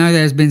really. I know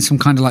there's been some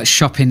kind of like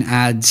shopping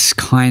ads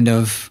kind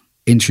of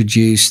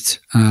introduced,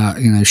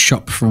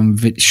 shop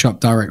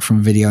direct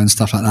from video and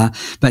stuff like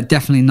that, but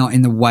definitely not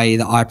in the way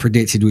that I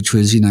predicted, which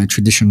was,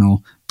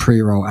 traditional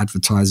pre-roll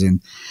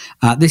advertising.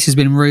 This has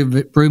been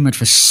rumored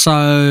for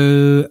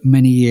so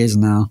many years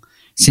now,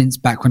 since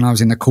back when I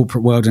was in the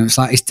corporate world, and it's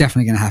like, it's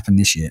definitely going to happen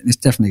this year. It's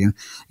definitely going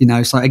to,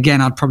 it's like,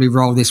 again, I'd probably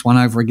roll this one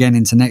over again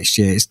into next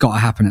year. It's got to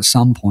happen at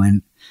some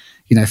point.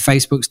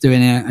 Facebook's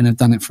doing it and have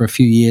done it for a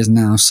few years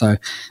now. So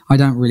I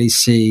don't really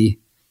see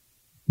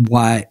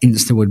why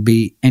Insta would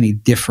be any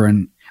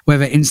different.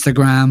 Whether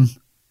Instagram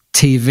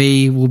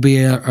TV will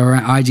be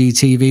around,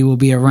 IGTV will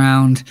be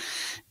around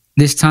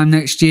this time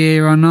next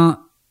year or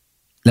not,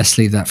 let's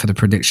leave that for the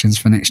predictions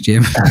for next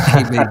year.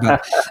 Maybe.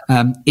 But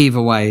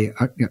either way,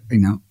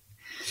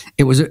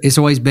 it's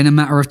always been a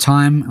matter of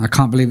time. I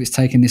can't believe it's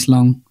taken this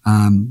long.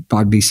 But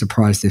I'd be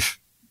surprised if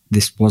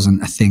this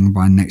wasn't a thing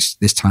by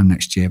this time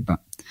next year. But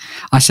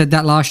I said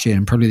that last year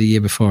and probably the year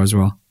before as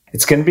well.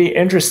 It's going to be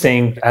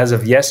interesting. As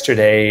of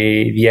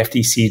yesterday, the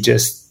FTC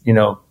just,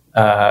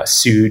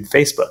 sued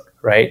Facebook,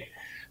 right?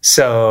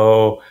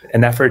 So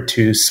an effort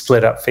to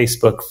split up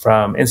Facebook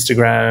from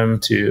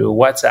Instagram to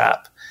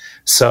WhatsApp.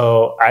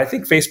 So I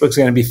think Facebook's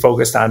going to be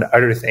focused on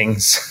other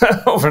things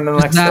over the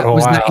next little while.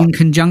 Was that in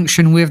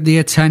conjunction with the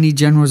Attorney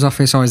General's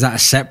office, or is that a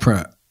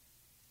separate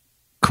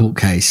court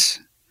case?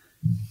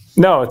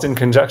 No, it's in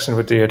conjunction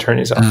with the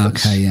Attorney's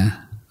office. Okay, yeah.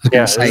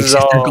 They've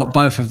got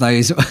both of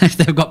those. If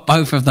they've got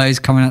both of those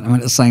coming at them at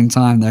the same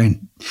time, they're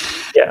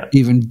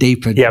even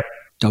deeper. Yep.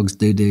 Dogs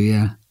do,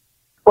 yeah.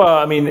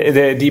 Well,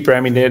 they're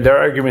deeper. Their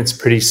argument's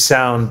pretty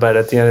sound, but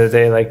at the end of the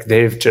day, like,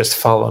 they've just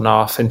fallen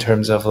off in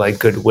terms of like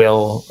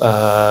goodwill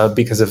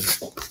because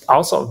of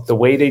also the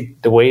way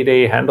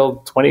they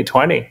handled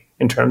 2020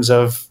 in terms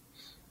of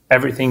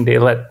everything they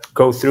let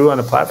go through on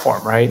the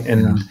platform, right?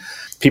 And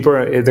people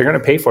they're going to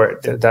pay for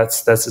it.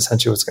 That's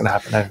essentially what's going to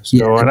happen.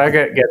 So when I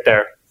get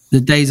there. The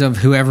days of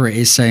whoever it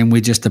is saying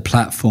we're just a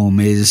platform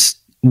is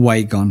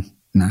way gone.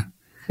 No.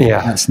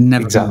 Yeah. That's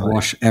never going to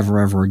wash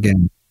ever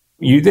again.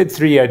 You did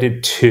 3, I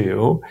did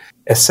 2.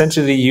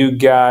 Essentially, you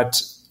got,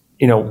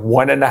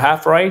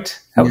 1.5 right,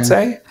 I would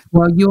say.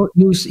 Well,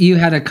 you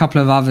had a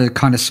couple of other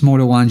kind of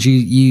smaller ones.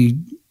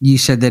 You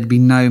said there'd be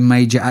no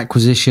major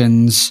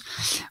acquisitions,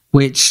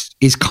 which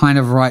is kind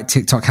of right.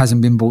 TikTok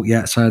hasn't been bought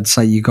yet, so I'd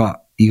say you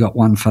got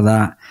one for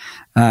that.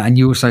 And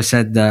you also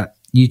said that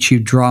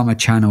YouTube drama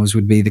channels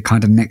would be the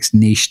kind of next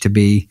niche to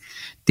be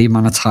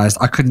demonetized.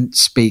 I couldn't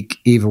speak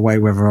either way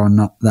whether or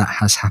not that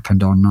has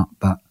happened or not,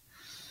 but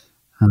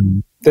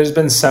there's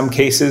been some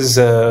cases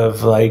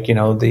of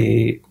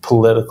the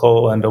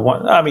political and the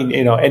one.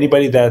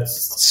 Anybody that's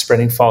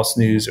spreading false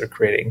news or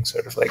creating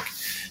sort of like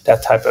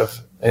that type of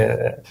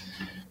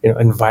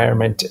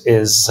environment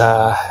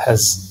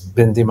has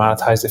been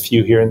demonetized. A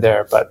few here and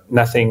there, but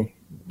nothing.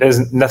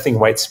 There's nothing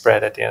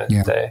widespread at the end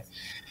of the day.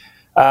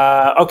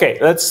 Okay,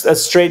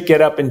 let's straight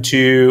get up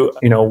into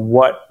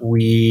what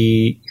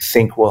we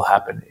think will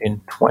happen in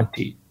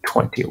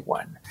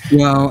 2021.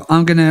 Well,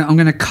 I'm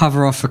gonna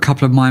cover off a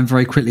couple of mine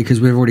very quickly because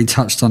we've already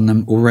touched on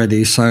them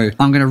already. So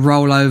I'm gonna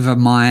roll over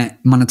my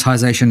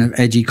monetization of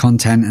edgy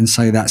content and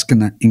say that's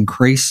gonna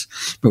increase,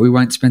 but we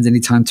won't spend any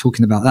time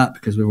talking about that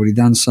because we've already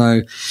done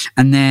so.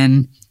 And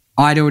then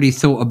I'd already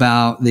thought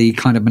about the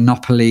kind of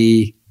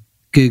monopoly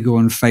Google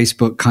and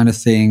Facebook kind of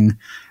thing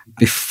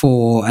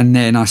before, and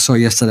then I saw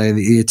yesterday that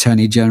the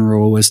Attorney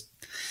General I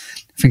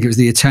think it was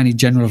the Attorney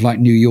General of like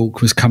New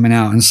York was coming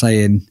out and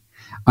saying,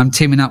 I'm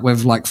teaming up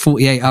with like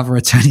 48 other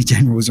attorney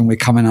generals and we're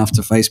coming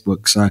after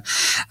Facebook. So,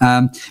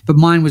 but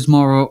mine was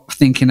more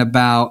thinking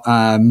about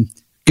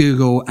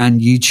Google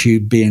and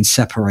YouTube being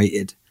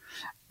separated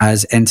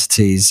as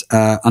entities.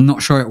 I'm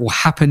not sure it will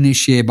happen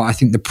this year, but I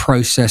think the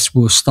process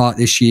will start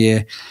this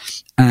year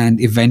and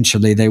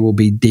eventually they will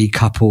be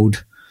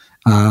decoupled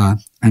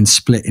and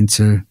split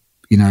into,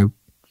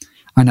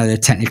 I know they're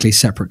technically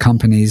separate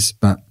companies,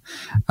 but,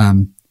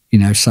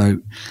 so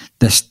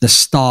the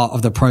start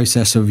of the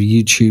process of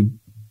YouTube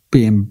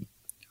being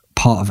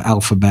part of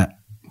Alphabet,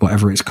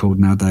 whatever it's called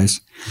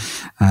nowadays,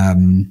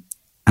 and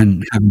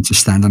having to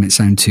stand on its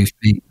own 2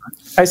 feet.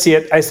 I see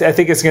it. I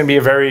think it's going to be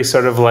a very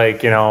sort of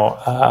like,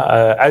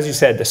 as you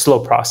said, a slow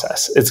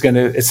process. It's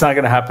not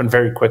going to happen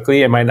very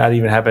quickly. It might not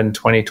even happen in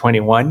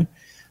 2021,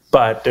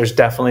 but there's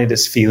definitely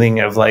this feeling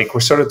of like,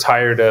 we're sort of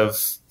tired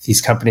of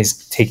these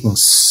companies taking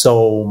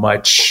so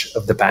much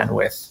of the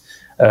bandwidth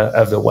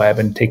of the web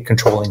and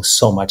controlling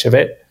so much of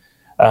it.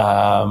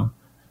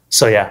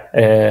 So yeah,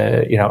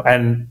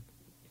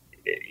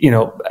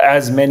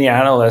 as many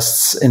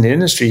analysts in the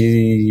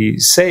industry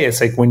say, it's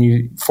like when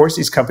you force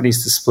these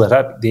companies to split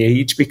up, they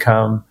each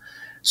become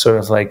sort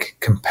of like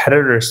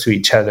competitors to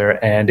each other,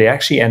 and they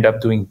actually end up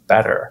doing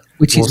better.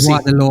 Which is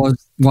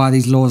why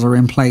these laws are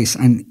in place,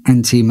 and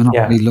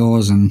anti-monopoly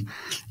laws and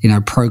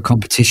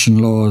pro-competition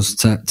laws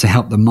to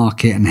help the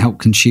market and help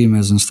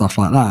consumers and stuff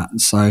like that.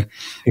 So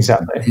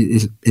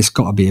exactly, it's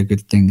got to be a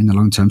good thing in the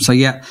long term. So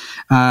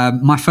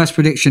my first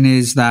prediction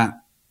is that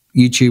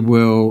YouTube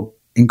will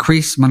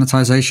increase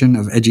monetization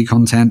of edgy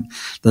content.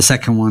 The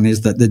second one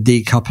is that the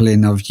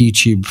decoupling of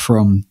YouTube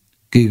from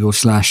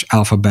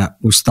Google/Alphabet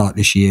will start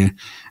this year,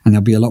 and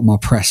there'll be a lot more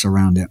press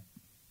around it.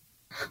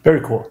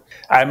 Very cool.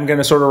 I'm going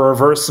to sort of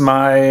reverse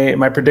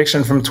my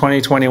prediction from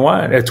 2020.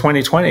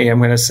 I'm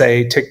going to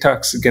say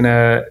TikTok's going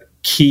to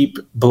keep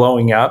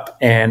blowing up.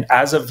 And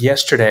as of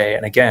yesterday,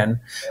 and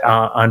again,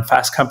 on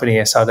Fast Company,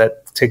 I saw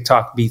that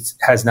TikTok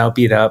has now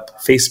beat up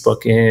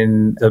Facebook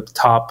in the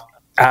top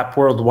app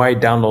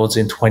worldwide downloads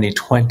in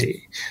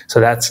 2020. So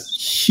that's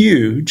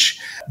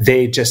huge.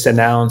 They just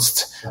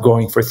announced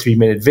going for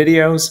 3-minute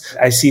videos.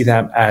 I see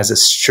them as a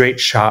straight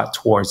shot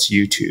towards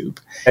YouTube.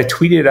 I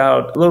tweeted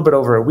out a little bit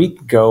over a week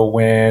ago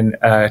when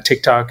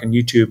TikTok and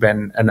YouTube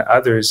and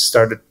others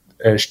started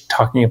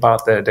talking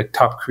about the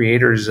top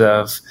creators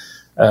of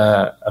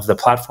the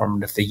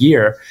platform of the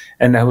year.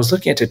 And I was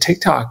looking at the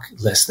TikTok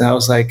list and I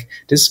was like,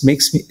 this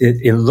makes me,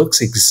 it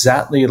looks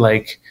exactly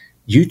like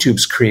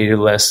YouTube's creator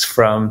list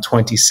from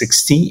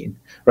 2016,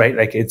 right?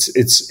 Like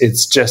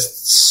it's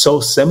just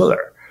so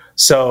similar.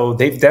 So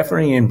they've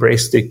definitely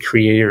embraced the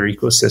creator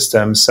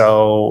ecosystem.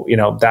 So,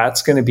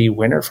 that's going to be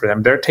winner for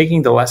them. They're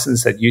taking the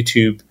lessons that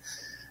YouTube,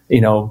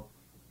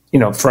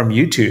 from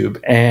YouTube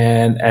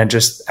and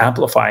just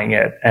amplifying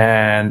it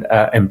and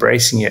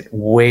embracing it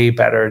way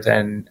better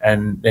than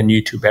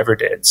YouTube ever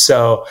did.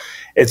 So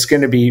it's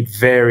going to be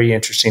very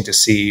interesting to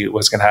see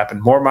what's going to happen.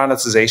 More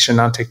monetization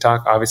on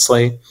TikTok,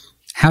 obviously.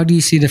 How do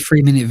you see the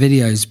 3-minute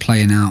videos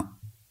playing out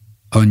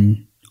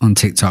on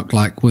TikTok?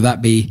 Like, will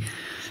that be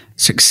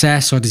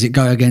success, or does it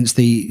go against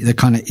the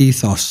kind of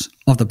ethos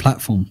of the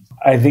platform?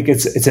 I think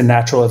it's a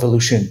natural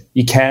evolution.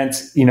 You can't,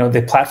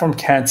 the platform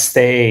can't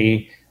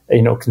stay,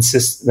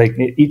 consistent. Like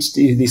each of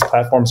these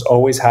platforms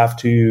always have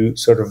to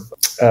sort of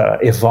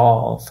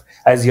evolve.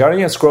 As the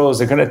audience grows,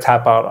 they're going to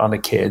tap out on the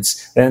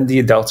kids, then the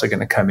adults are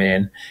going to come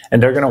in,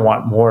 and they're going to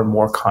want more and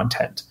more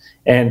content.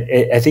 And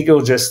I think it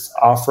will just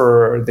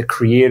offer the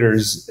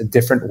creators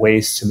different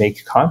ways to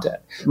make content.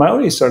 My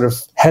only sort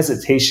of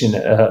hesitation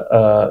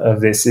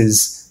of this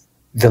is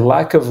the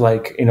lack of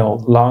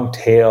long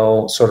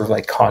tail sort of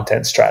like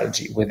content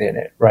strategy within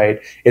it, right?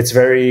 It's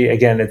very,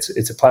 again,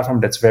 it's a platform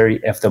that's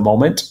very of the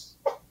moment.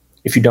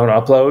 If you don't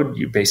upload,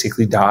 you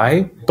basically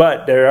die.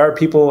 But there are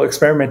people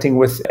experimenting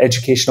with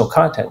educational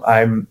content.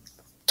 I'm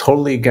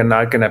totally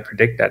not going to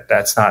predict that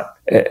that's not,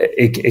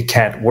 it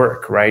can't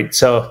work, right?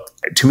 So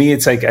to me,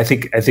 it's like, I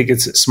think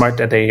it's smart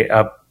that they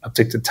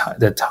uptick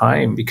the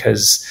time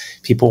because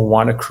people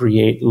want to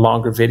create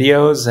longer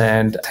videos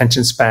and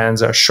attention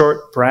spans are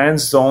short.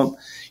 Brands don't,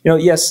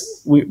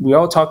 yes, we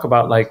all talk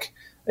about like,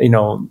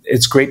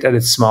 it's great that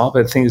it's small,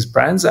 but the thing is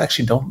brands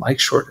actually don't like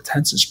short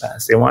attention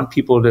spans. They want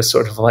people to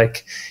sort of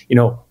like,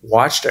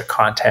 watch their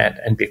content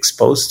and be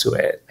exposed to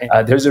it.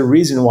 There's a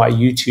reason why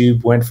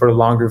YouTube went for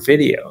longer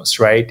videos,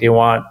 right? They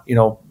want,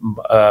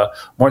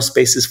 more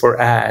spaces for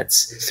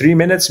ads. 3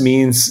 minutes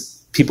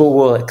means people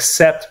will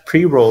accept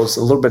pre-rolls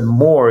a little bit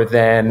more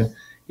than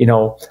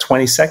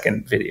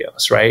 20-second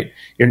videos, right?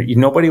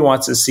 Nobody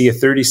wants to see a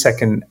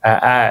 30-second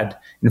ad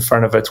in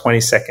front of a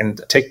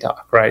 20-second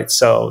TikTok, right?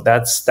 So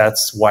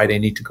that's why they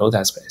need to go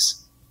that space.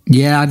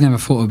 Yeah, I'd never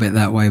thought of it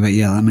that way, but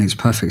yeah, that makes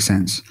perfect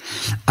sense.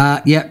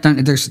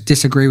 Don't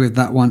disagree with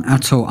that one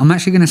at all. I'm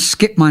actually going to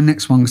skip my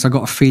next one because I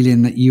got a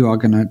feeling that you are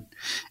going to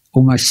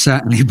almost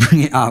certainly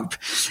bring it up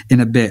in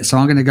a bit. So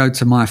I'm going to go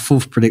to my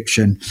fourth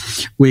prediction,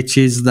 which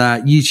is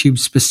that YouTube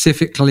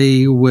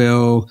specifically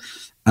will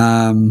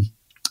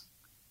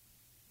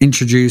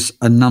introduce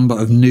a number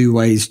of new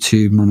ways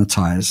to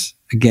monetize,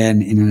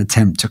 again, in an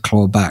attempt to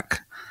claw back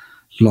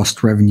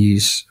lost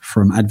revenues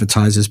from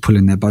advertisers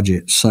pulling their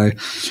budget. So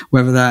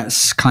whether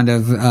that's kind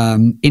of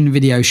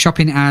in-video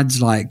shopping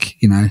ads, like,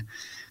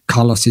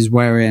 Carlos is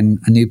wearing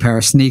a new pair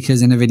of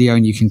sneakers in a video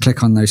and you can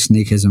click on those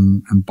sneakers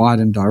and buy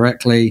them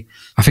directly.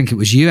 I think it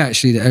was you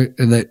actually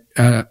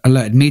that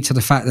alerted me to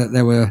the fact that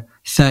there were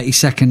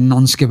 30-second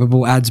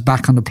non-skippable ads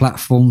back on the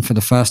platform for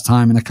the first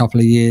time in a couple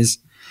of years.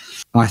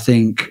 I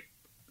think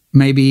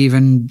maybe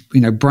even,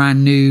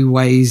 brand new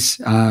ways,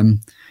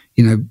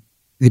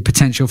 the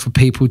potential for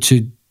people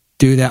to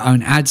do their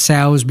own ad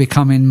sales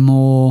becoming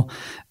more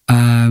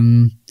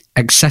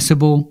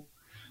accessible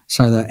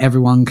so that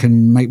everyone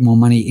can make more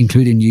money,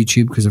 including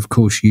YouTube, because of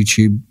course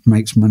YouTube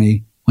makes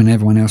money when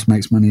everyone else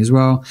makes money as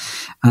well.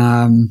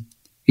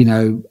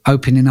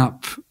 Opening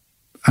up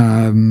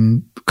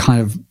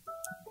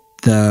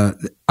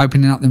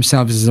opening up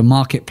themselves as a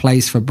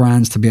marketplace for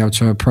brands to be able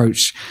to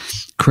approach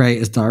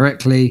creators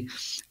directly.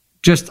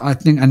 Just, I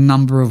think, a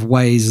number of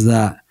ways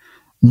that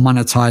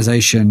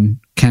monetization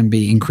can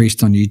be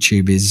increased on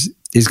YouTube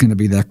is going to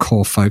be their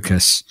core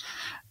focus.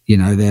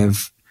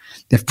 They've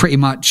pretty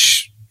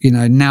much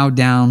nailed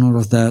down all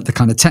of the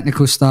kind of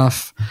technical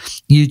stuff.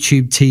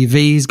 YouTube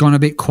TV's gone a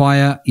bit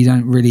quiet. You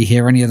don't really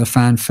hear any of the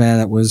fanfare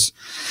that was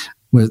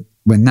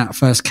when that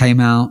first came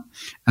out.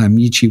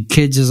 YouTube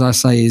Kids, as I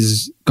say,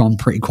 is gone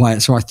pretty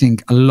quiet. So I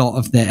think a lot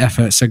of their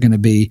efforts are going to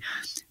be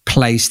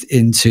placed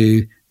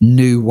into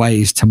new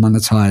ways to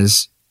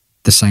monetize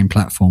the same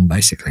platform,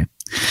 basically.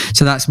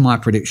 So that's my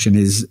prediction: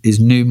 is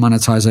new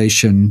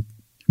monetization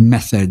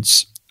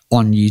methods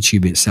on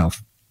YouTube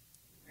itself.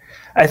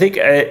 I think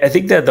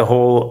that the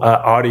whole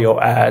audio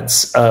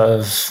ads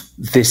of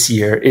this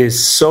year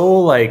is so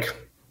like,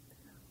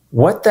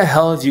 what the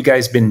hell have you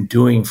guys been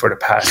doing for the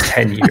past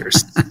 10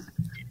 years?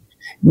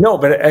 No,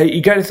 but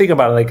you got to think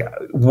about it. Like,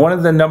 one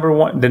of the number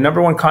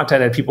one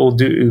content that people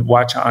do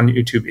watch on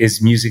YouTube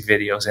is music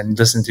videos and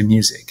listen to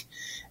music,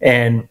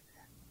 and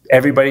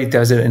everybody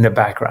does it in the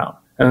background.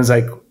 And it's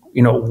like,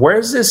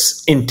 where's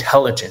this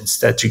intelligence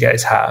that you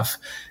guys have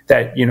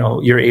that,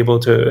 you're able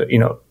to,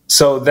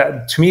 so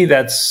that, to me,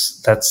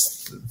 that's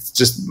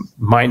just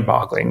mind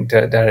boggling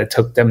that it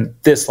took them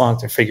this long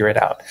to figure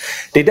it out.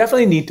 They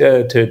definitely need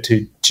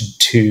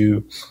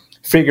to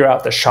figure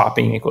out the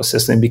shopping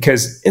ecosystem,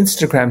 because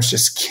Instagram's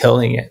just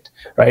killing it,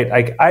 right?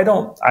 Like, I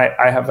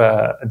have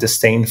a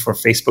disdain for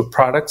Facebook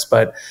products,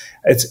 but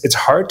it's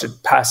hard to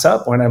pass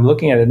up when I'm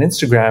looking at an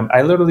Instagram.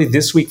 I literally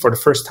this week for the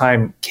first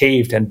time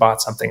caved and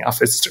bought something off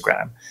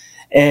Instagram,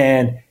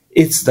 and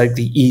it's like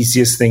the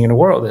easiest thing in the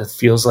world. It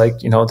feels like,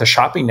 the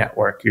shopping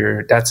network.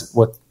 That's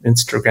what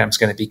Instagram's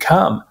going to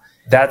become.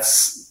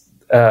 That's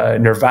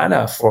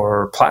nirvana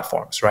for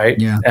platforms, right?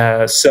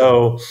 Yeah.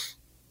 So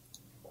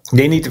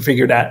they need to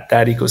figure that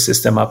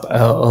ecosystem up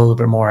a little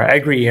bit more. I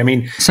agree. I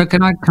mean, so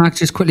can I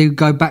just quickly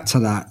go back to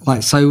that?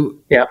 Like, so,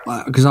 yeah,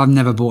 because I've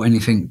never bought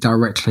anything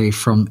directly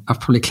from. I've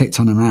probably clicked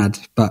on an ad,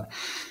 but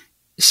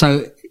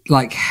so,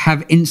 like, have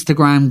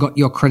Instagram got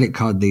your credit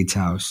card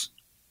details?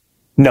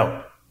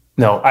 No.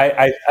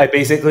 I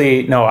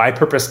basically I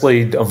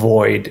purposely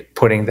avoid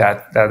putting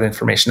that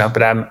information up.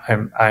 But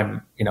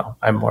I'm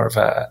more of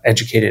a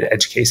educated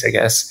edge case, I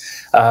guess.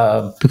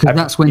 Because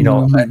that's when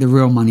you make the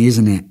real money,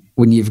 isn't it?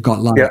 When you've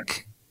got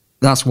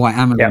that's why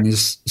Amazon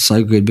is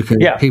so good, because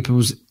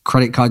people's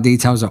credit card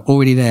details are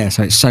already there,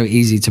 so it's so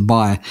easy to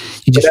buy.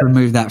 You just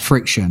remove that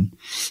friction.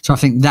 So I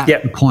think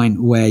that's the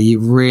point where you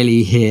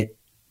really hit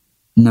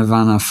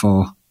nirvana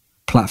for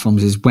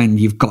platforms, is when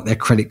you've got their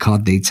credit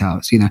card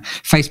details.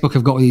 Facebook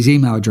have got all these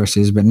email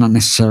addresses, but not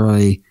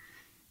necessarily,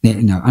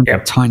 only a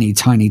tiny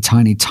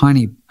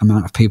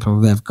amount of people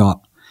they've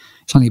got.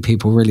 It's only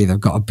people really they've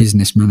got a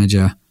business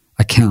manager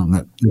account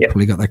that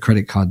probably got their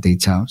credit card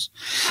details.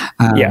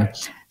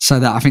 So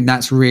that, I think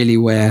that's really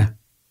where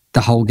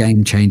the whole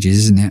game changes,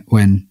 isn't it?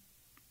 When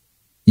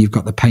you've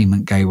got the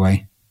payment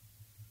gateway.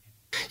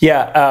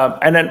 Yeah,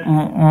 and then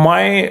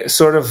my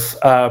sort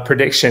of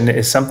prediction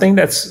is something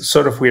that's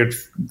sort of weird.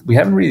 We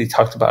haven't really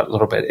talked about a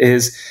little bit.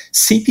 Is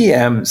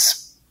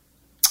CPMs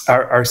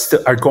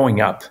are going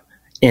up,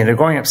 and they're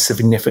going up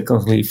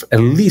significantly, at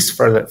least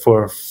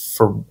for.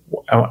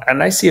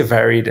 And I see a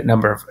varied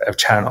number of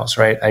channels,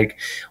 right? Like,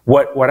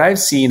 what I've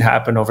seen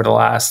happen over the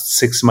last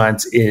 6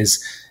 months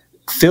is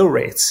fill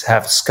rates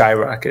have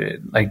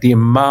skyrocketed. Like, the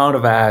amount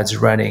of ads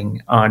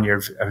running on your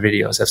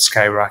videos have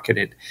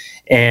skyrocketed.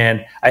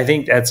 And I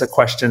think that's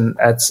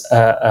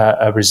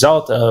a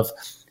result of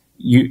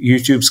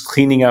YouTube's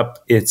cleaning up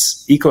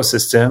its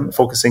ecosystem,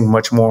 focusing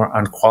much more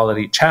on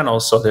quality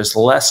channels. So there's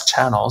less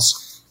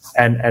channels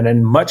and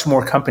then much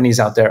more companies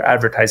out there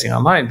advertising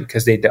online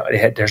because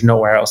there's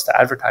nowhere else to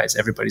advertise.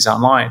 Everybody's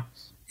online.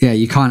 Yeah,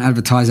 you can't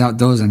advertise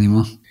outdoors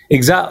anymore.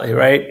 Exactly,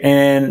 right?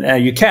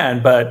 And you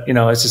can, but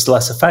it's just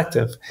less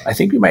effective. I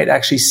think we might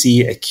actually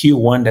see a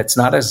Q1 that's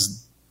not as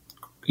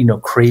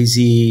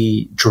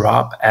crazy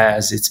drop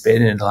as it's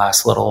been in the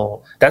last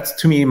little. That's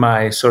to me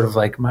my sort of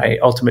like my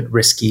ultimate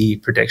risky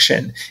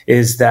prediction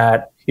is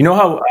that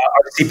how our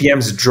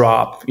CPMs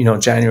drop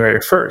January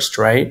 1st,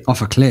 right?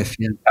 Off a cliff,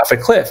 yeah. Off a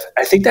cliff.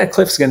 I think that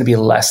cliff is going to be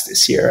less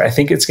this year. I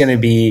think it's going to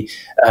be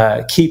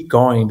keep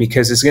going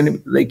because it's going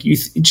to like you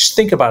just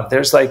think about it.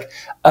 There's like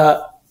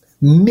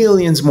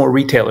millions more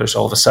retailers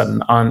all of a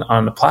sudden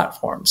on the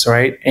platforms,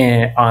 right?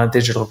 And on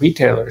digital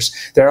retailers,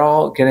 they're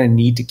all going to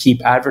need to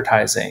keep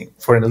advertising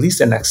for at least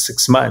the next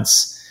 6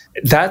 months.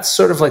 That's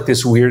sort of like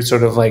this weird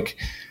sort of like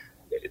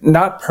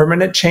not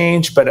permanent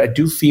change, but I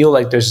do feel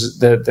like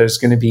that's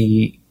going to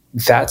be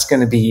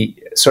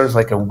sort of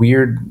like a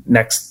weird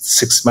next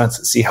 6 months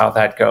to see how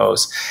that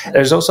goes.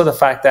 There's also the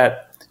fact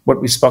that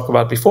what we spoke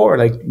about before,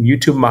 like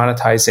YouTube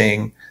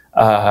monetizing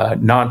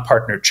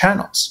non-partnered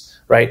channels.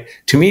 Right.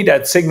 To me,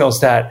 that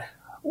signals that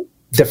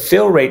the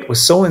fill rate was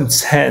so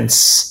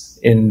intense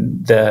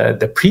in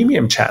the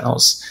premium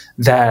channels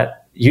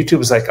that YouTube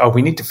was like, oh,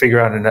 we need to figure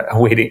out a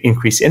way to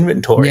increase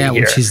inventory. Yeah,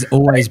 here. Which has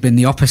always been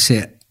the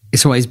opposite.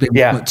 It's always been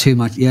too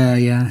much.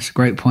 Yeah, it's a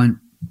great point.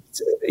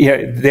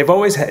 Yeah, they've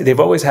always had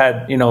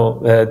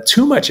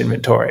too much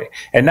inventory,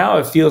 and now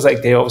it feels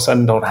like they all of a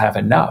sudden don't have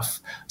enough.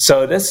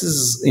 So this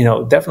is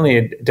definitely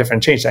a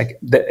different change. Like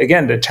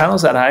again, the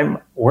channels that I'm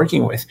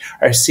working with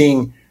are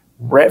seeing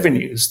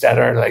revenues that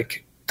are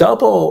like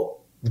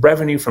double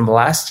revenue from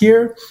last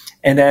year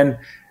and then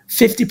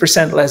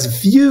 50%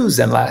 less views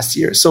than last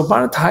year. So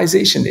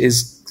monetization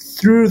is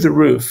through the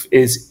roof,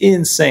 is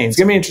insane. It's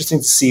going to be interesting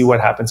to see what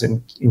happens in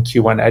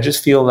Q1. I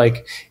just feel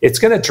like it's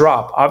going to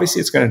drop. Obviously,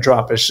 it's going to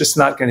drop. It's just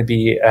not going to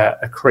be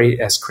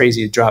as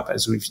crazy a drop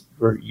as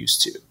we're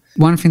used to.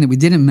 One thing that we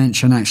didn't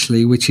mention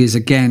actually, which is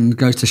again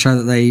goes to show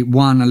that they,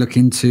 one, are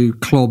looking to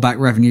claw back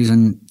revenues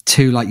and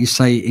two, like you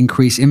say,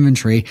 increase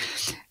inventory.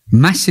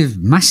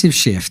 Massive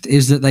shift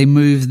is that they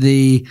move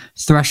the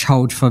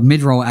threshold for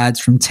mid-roll ads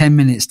from 10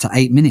 minutes to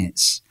 8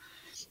 minutes.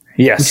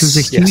 Yes. Which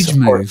was a huge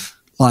move.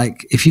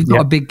 Like if you've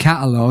got a big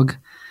catalog,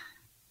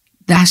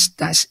 that's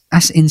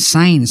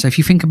insane. So if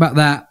you think about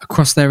that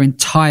across their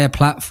entire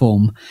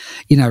platform,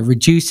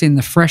 reducing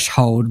the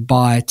threshold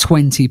by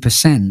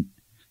 20%,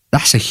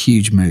 that's a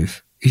huge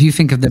move. If you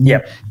think of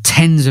the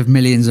tens of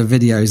millions of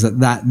videos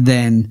that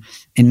then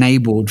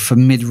enabled for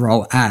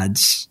mid-roll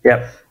ads.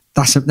 Yep.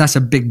 That's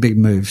a big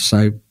move.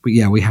 So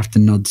yeah, we have to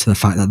nod to the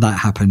fact that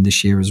happened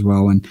this year as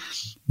well, and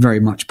very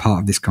much part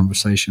of this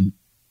conversation.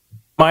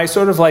 My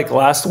sort of like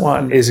last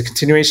one is a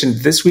continuation.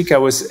 This week I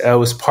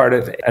was part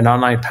of an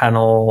online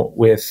panel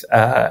with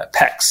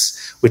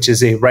PEX, which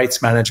is a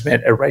rights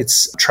management, a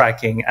rights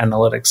tracking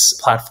analytics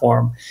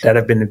platform that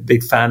I've been a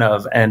big fan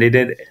of. And they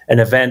did an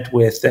event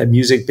with the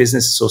Music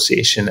Business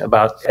Association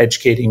about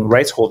educating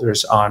rights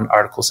holders on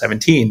Article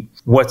 17.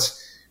 What's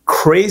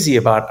crazy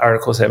about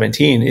Article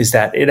 17 is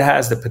that it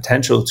has the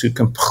potential to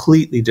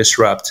completely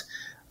disrupt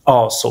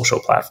all social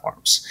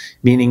platforms,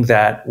 meaning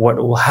that what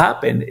will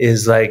happen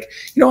is like,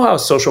 how a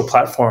social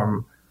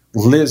platform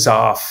lives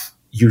off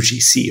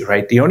UGC,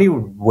 right? The only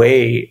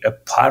way a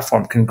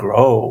platform can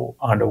grow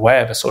on the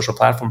web, a social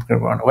platform can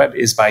grow on the web,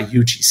 is by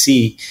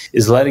UGC,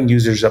 is letting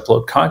users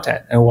upload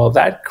content. And while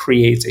that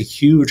creates a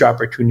huge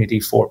opportunity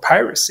for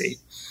piracy,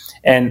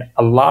 and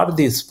a lot of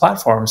these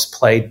platforms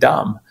play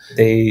dumb.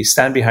 They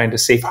stand behind the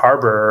safe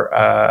harbor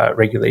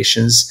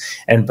regulations,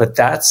 but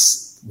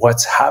that's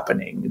what's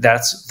happening.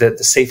 That's the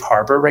safe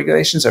harbor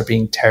regulations are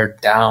being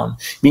teared down,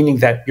 meaning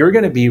that you're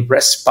going to be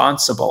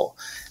responsible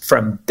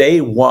from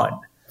day one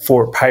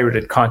for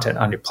pirated content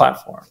on your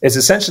platform.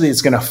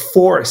 It's going to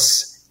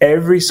force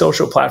every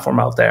social platform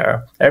out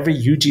there,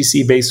 every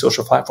UGC-based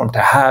social platform, to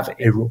have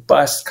a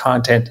robust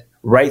content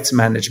rights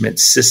management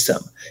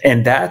system.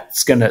 And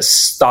that's going to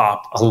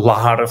stop a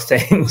lot of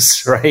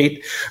things, right?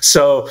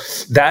 So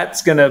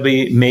that's going to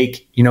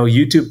make,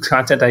 YouTube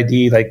Content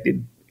ID, like,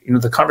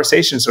 the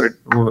conversations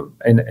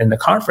in the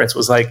conference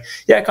was like,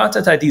 yeah,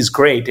 Content ID is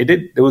great.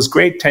 It was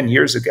great 10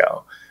 years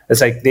ago.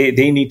 It's like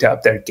they need to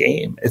up their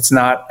game. It's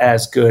not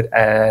as good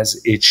as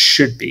it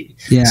should be.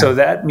 Yeah. So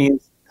that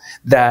means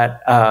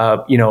that,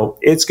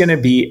 it's going to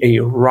be a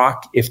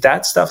rock if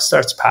that stuff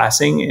starts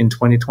passing in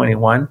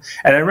 2021.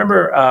 And I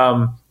remember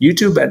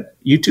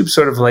YouTube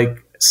sort of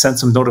like sent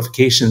some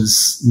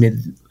notifications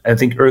this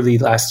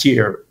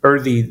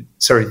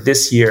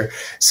year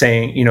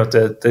saying,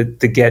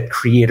 to get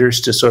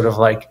creators to sort of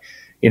like,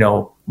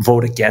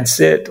 vote against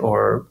it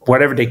or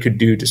whatever they could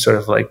do to sort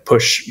of like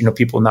push,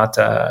 people not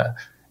to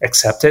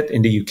accept it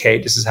in the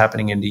UK. This is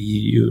happening in the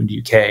EU and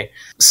the UK.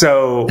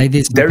 So they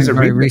did something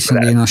very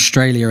recently in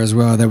Australia as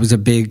well. There was a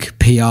big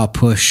PR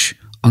push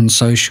on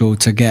social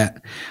to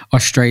get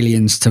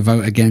Australians to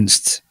vote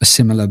against a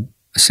similar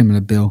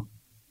bill.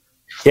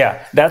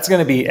 Yeah, that's going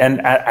to be,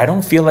 and I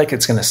don't feel like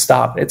it's going to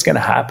stop. It's going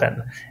to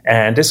happen.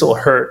 And this will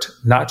hurt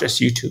not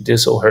just YouTube.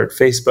 This will hurt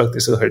Facebook.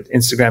 This will hurt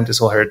Instagram.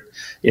 This will hurt,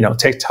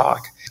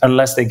 TikTok,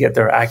 unless they get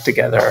their act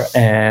together.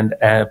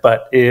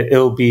 But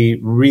it'll be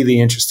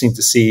really interesting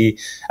to see.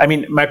 I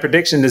mean, my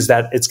prediction is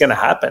that it's going to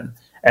happen.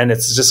 And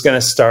it's just going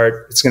to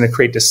start, it's going to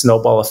create this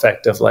snowball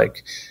effect of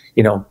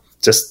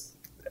just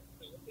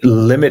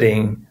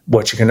limiting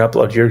what you can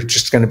upload. You're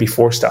just going to be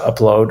forced to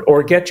upload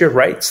or get your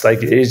rights. Like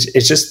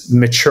it's just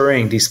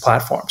maturing these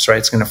platforms, right?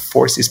 It's going to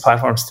force these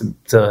platforms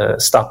to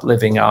stop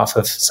living off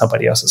of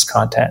somebody else's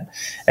content,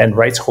 and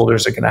rights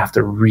holders are going to have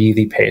to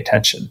really pay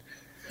attention.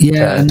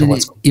 Yeah, and then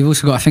you've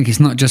also got, I think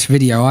it's not just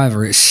video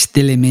either; it's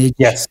still image.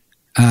 Yes.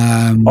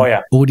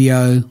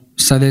 Audio.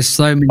 So there's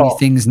so many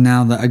things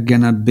now that are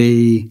going to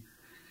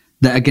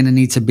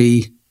need to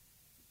be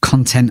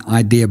content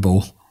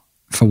ideable,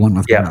 for want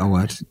of a better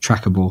word,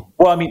 trackable.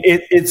 Well, I mean,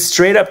 it's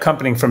straight up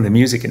coming from the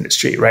music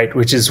industry, right?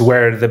 Which is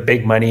where the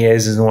big money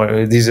is,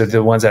 and these are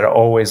the ones that are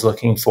always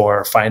looking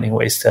for finding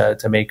ways to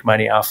make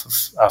money off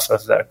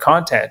of the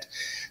content.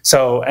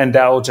 So, and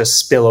that will just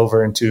spill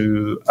over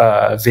into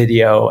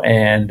video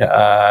and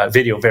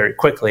video very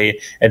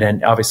quickly, and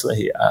then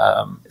obviously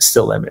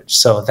still image.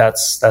 So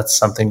that's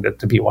something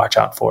to be watch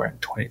out for in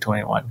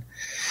 2021.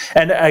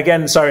 And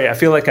again, sorry, I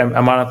feel like I'm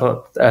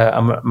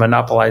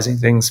monopolizing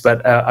things,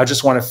 but I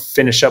just want to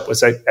finish up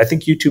with I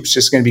think YouTube's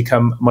just going to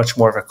become much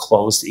more of a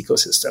closed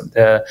ecosystem.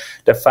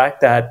 The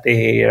fact that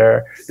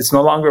it's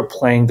no longer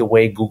playing the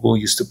way Google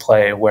used to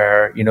play,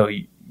 where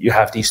you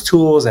have these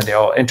tools and they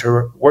all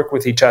work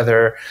with each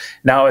other.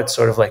 Now it's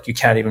sort of like you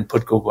can't even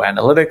put Google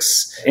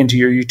Analytics into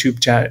your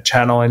YouTube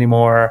channel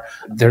anymore.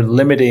 They're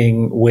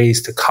limiting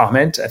ways to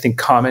comment. I think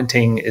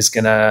commenting is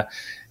going to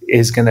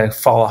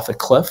fall off a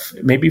cliff,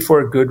 maybe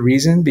for a good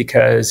reason,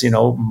 because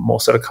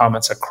most of the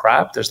comments are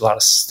crap. There's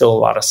still a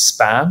lot of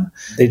spam.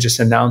 They just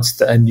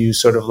announced a new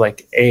sort of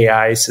like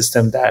AI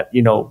system that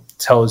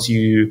tells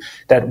you,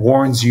 that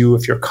warns you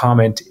if your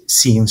comment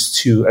seems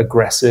too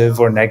aggressive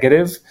or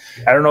negative.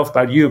 I don't know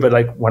about you, but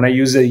like when I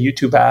use a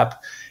YouTube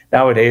app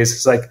nowadays,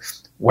 it's like,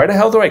 where the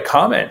hell do I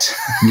comment?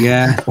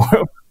 Yeah.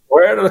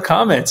 Where are the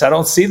comments? I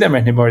don't see them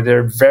anymore.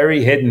 They're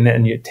very hidden,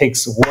 and it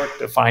takes work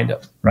to find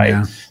them, right?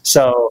 Yeah.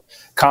 So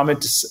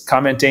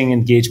commenting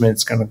engagement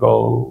is going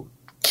to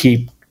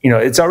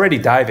it's already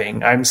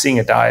diving. I'm seeing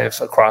a dive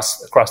across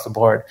the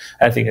board.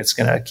 I think it's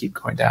going to keep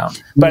going down.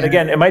 But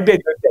again, it might be a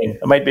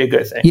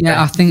good thing.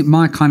 Yeah, I think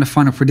my kind of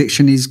final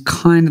prediction is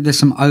there's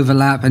some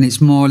overlap, and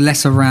it's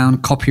less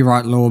around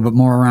copyright law, but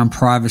more around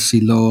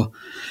privacy law.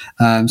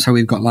 So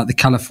we've got like the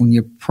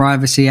California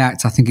Privacy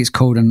Act, I think it's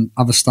called, and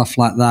other stuff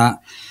like that.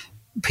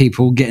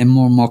 People getting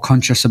more and more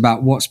conscious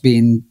about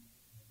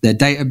their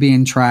data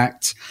being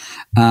tracked,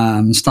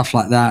 stuff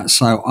like that.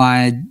 So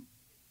I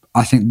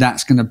think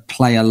that's going to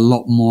play a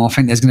lot more. I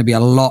think there's going to be a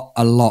lot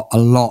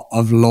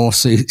of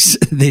lawsuits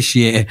this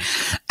year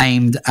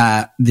aimed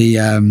at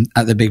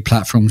the big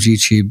platforms,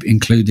 YouTube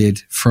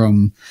included,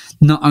 from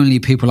not only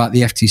people like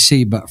the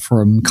FTC, but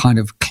from kind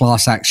of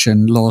class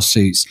action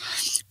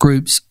lawsuits,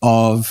 groups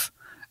of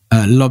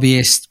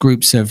lobbyists,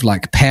 groups of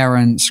like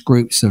parents,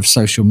 groups of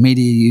social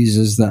media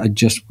users that are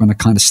just going to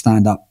kind of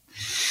stand up,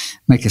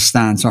 make a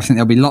stand. So I think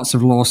there'll be lots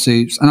of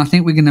lawsuits, and I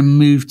think we're going to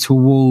move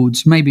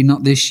towards, maybe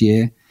not this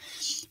year,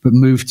 but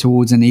move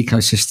towards an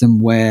ecosystem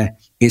where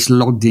it's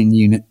logged in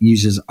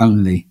users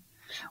only,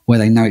 where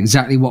they know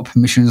exactly what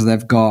permissions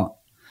they've got,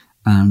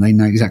 they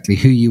know exactly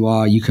who you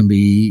are. You can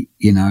be,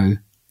 you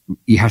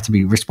have to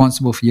be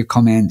responsible for your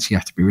comments. You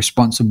have to be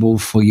responsible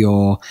for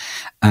your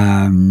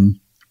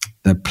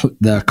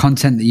the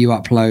content that you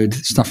upload,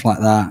 stuff like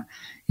that.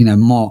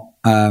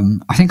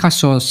 I think I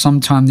saw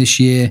sometime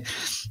this year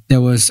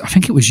I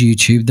think it was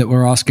YouTube that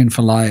were asking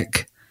for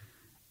like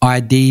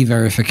ID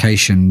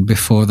verification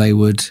before they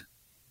would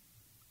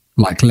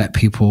like let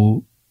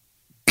people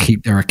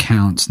keep their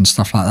accounts and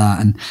stuff like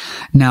that. And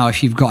now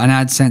if you've got an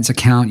AdSense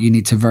account, you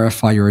need to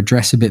verify your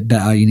address a bit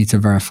better. You need to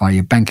verify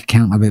your bank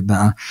account a bit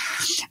better.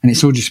 And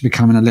it's all just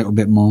becoming a little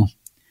bit more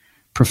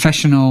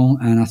professional.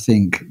 And I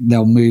think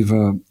they'll move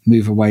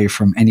away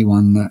from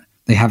anyone that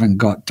they haven't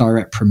got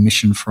direct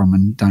permission from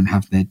and don't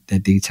have their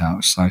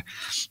details. So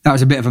that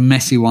was a bit of a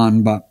messy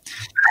one, but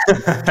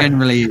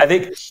generally,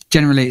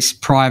 generally it's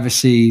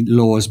privacy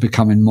laws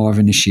becoming more of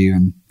an issue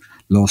and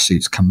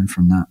lawsuits coming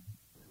from that.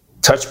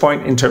 Touch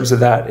point in terms of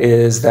that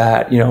is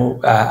that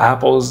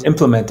Apple's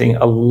implementing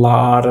a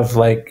lot of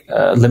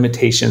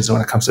limitations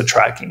when it comes to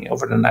tracking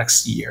over the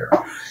next year,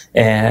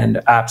 and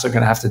apps are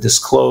going to have to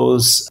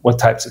disclose what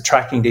types of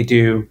tracking they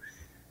do.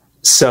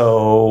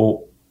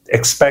 So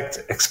expect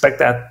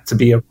that to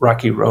be a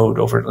rocky road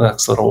over the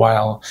next little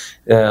while.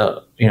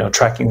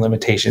 Tracking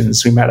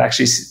limitations. We might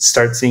actually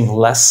start seeing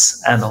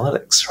less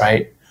analytics,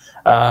 right?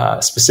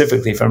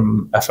 Specifically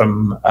from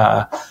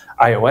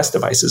iOS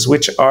devices,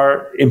 which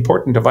are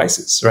important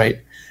devices, right?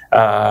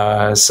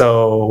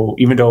 So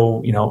even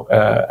though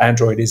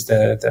Android is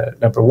the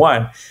number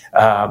one,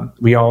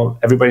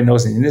 everybody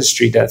knows in the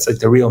industry that's like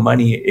the real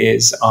money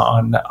is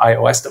on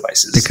iOS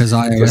devices, because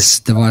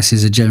iOS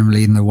devices are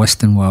generally in the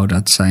Western world,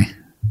 I'd say.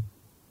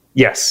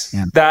 Yes,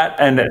 that,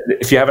 and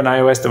if you have an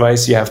iOS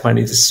device, you have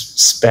money to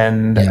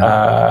spend,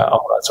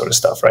 all that sort of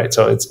stuff, right?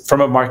 So it's from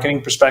a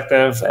marketing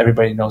perspective,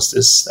 everybody knows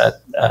this,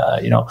 that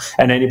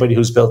and anybody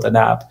who's built an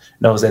app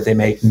knows that they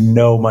make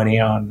no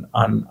money on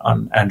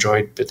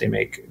Android, but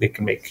they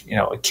can make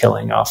a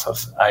killing off of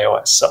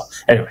iOS. So,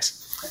 anyways.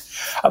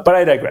 But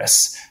I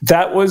digress.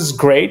 That was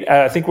great.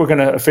 I think we're going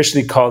to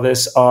officially call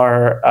this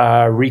our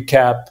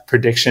recap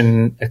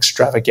prediction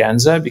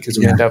extravaganza, because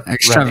we end up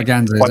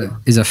extravaganza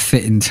is a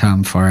fitting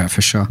term for it,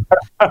 for sure.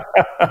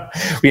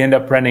 We end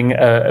up running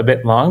a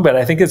bit long, but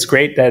I think it's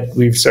great that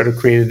we've sort of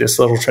created this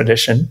little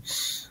tradition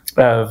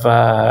of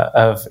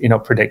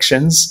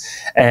predictions,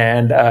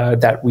 and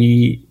that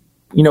we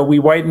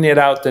widen it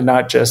out to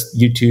not just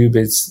YouTube.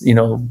 It's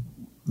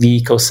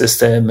the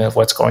ecosystem of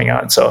what's going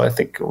on. So I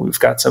think we've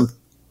got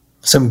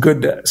some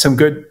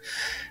good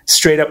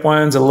straight up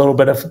ones, a little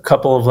bit of a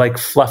couple of like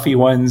fluffy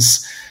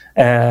ones.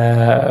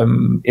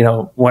 When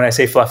I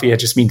say fluffy, I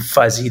just mean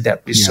fuzzy,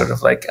 that we sort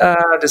of like,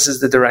 this is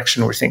the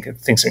direction we're thinking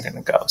things are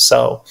going to go.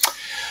 So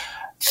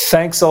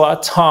thanks a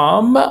lot,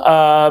 Tom.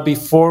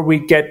 Before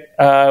we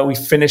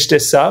finish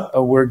this up,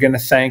 we're going to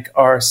thank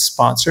our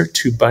sponsor,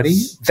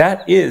 TubeBuddy.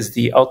 That is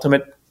the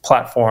ultimate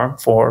platform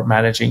for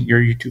managing your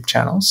YouTube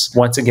channels.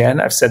 Once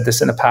again, I've said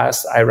this in the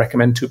past, I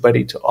recommend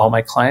TubeBuddy to all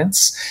my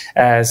clients,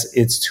 as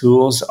its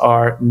tools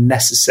are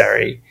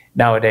necessary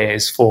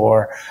nowadays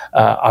for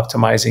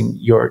optimizing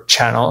your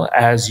channel.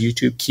 As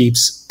YouTube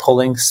keeps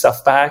pulling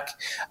stuff back,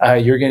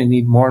 you're going to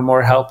need more and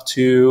more help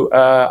to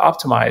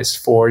optimize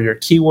for your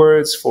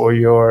keywords, for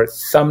your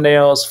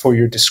thumbnails, for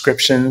your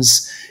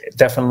descriptions.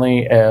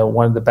 Definitely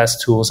one of the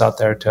best tools out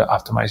there to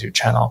optimize your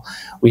channel.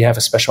 We have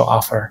a special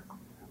offer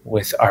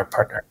with our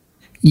partner.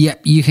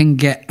 Yep, you can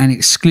get an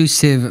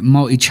exclusive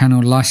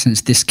multi-channel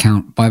license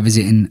discount by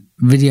visiting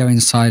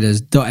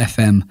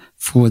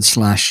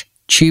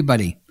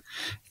videoinsiders.fm/TubeBuddy.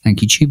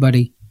 Thank you,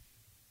 TubeBuddy.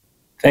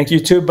 Thank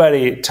you,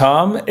 TubeBuddy.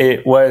 Tom,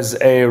 it was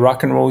a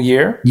rock and roll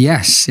year.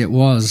 Yes, it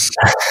was.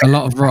 A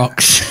lot of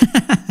rocks.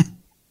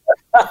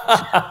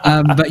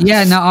 But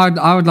yeah, no,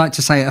 I would like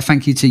to say a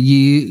thank you to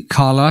you,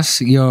 Carlos.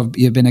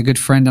 You've been a good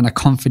friend and a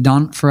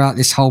confidant throughout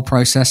this whole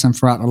process and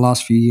throughout the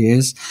last few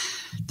years.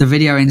 The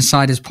Video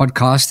Insiders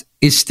podcast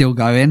is still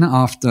going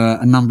after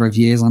a number of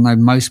years. I know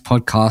most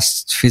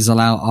podcasts fizzle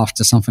out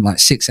after something like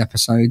 6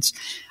 episodes.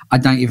 I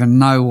don't even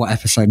know what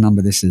episode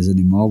number this is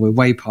anymore. We're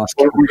way past.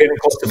 We're getting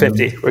close to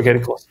 50. We're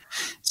getting close.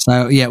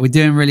 So yeah, we're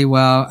doing really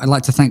well. I'd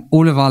like to thank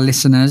all of our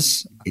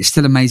listeners. It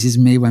still amazes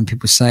me when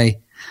people say,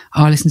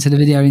 "Oh, listen to the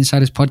Video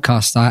Insiders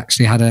podcast." I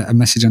actually had a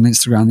message on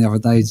Instagram the other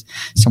day,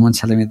 someone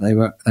telling me they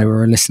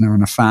were a listener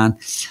and a fan.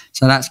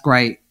 So that's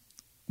great.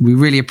 We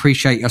really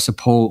appreciate your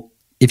support.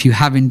 If you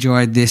have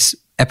enjoyed this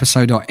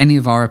episode or any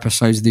of our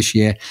episodes this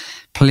year,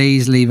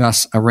 please leave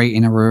us a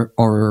rating or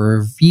a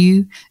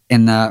review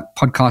in the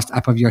podcast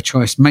app of your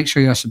choice. Make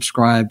sure you're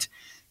subscribed.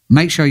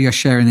 Make sure you're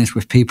sharing this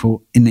with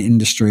people in the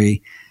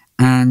industry,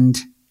 and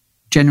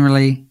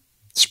generally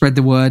spread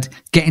the word.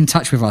 Get in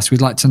touch with us.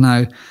 We'd like to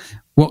know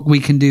what we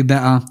can do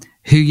better,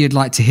 who you'd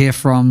like to hear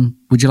from.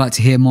 Would you like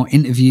to hear more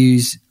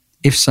interviews?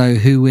 If so,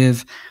 who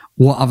with?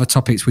 What other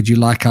topics would you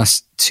like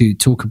us to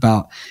talk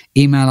about?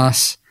 Email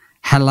us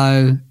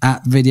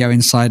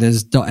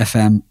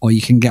hello@videoinsiders.fm, or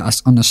you can get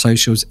us on the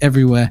socials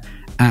everywhere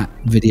at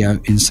Video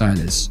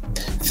Insiders.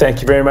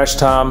 Thank you very much,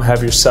 Tom.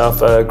 Have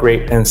yourself a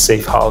great and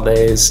safe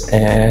holidays,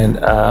 and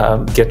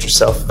get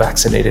yourself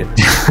vaccinated.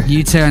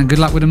 You too, and good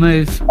luck with the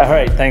move. All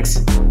right,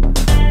 thanks.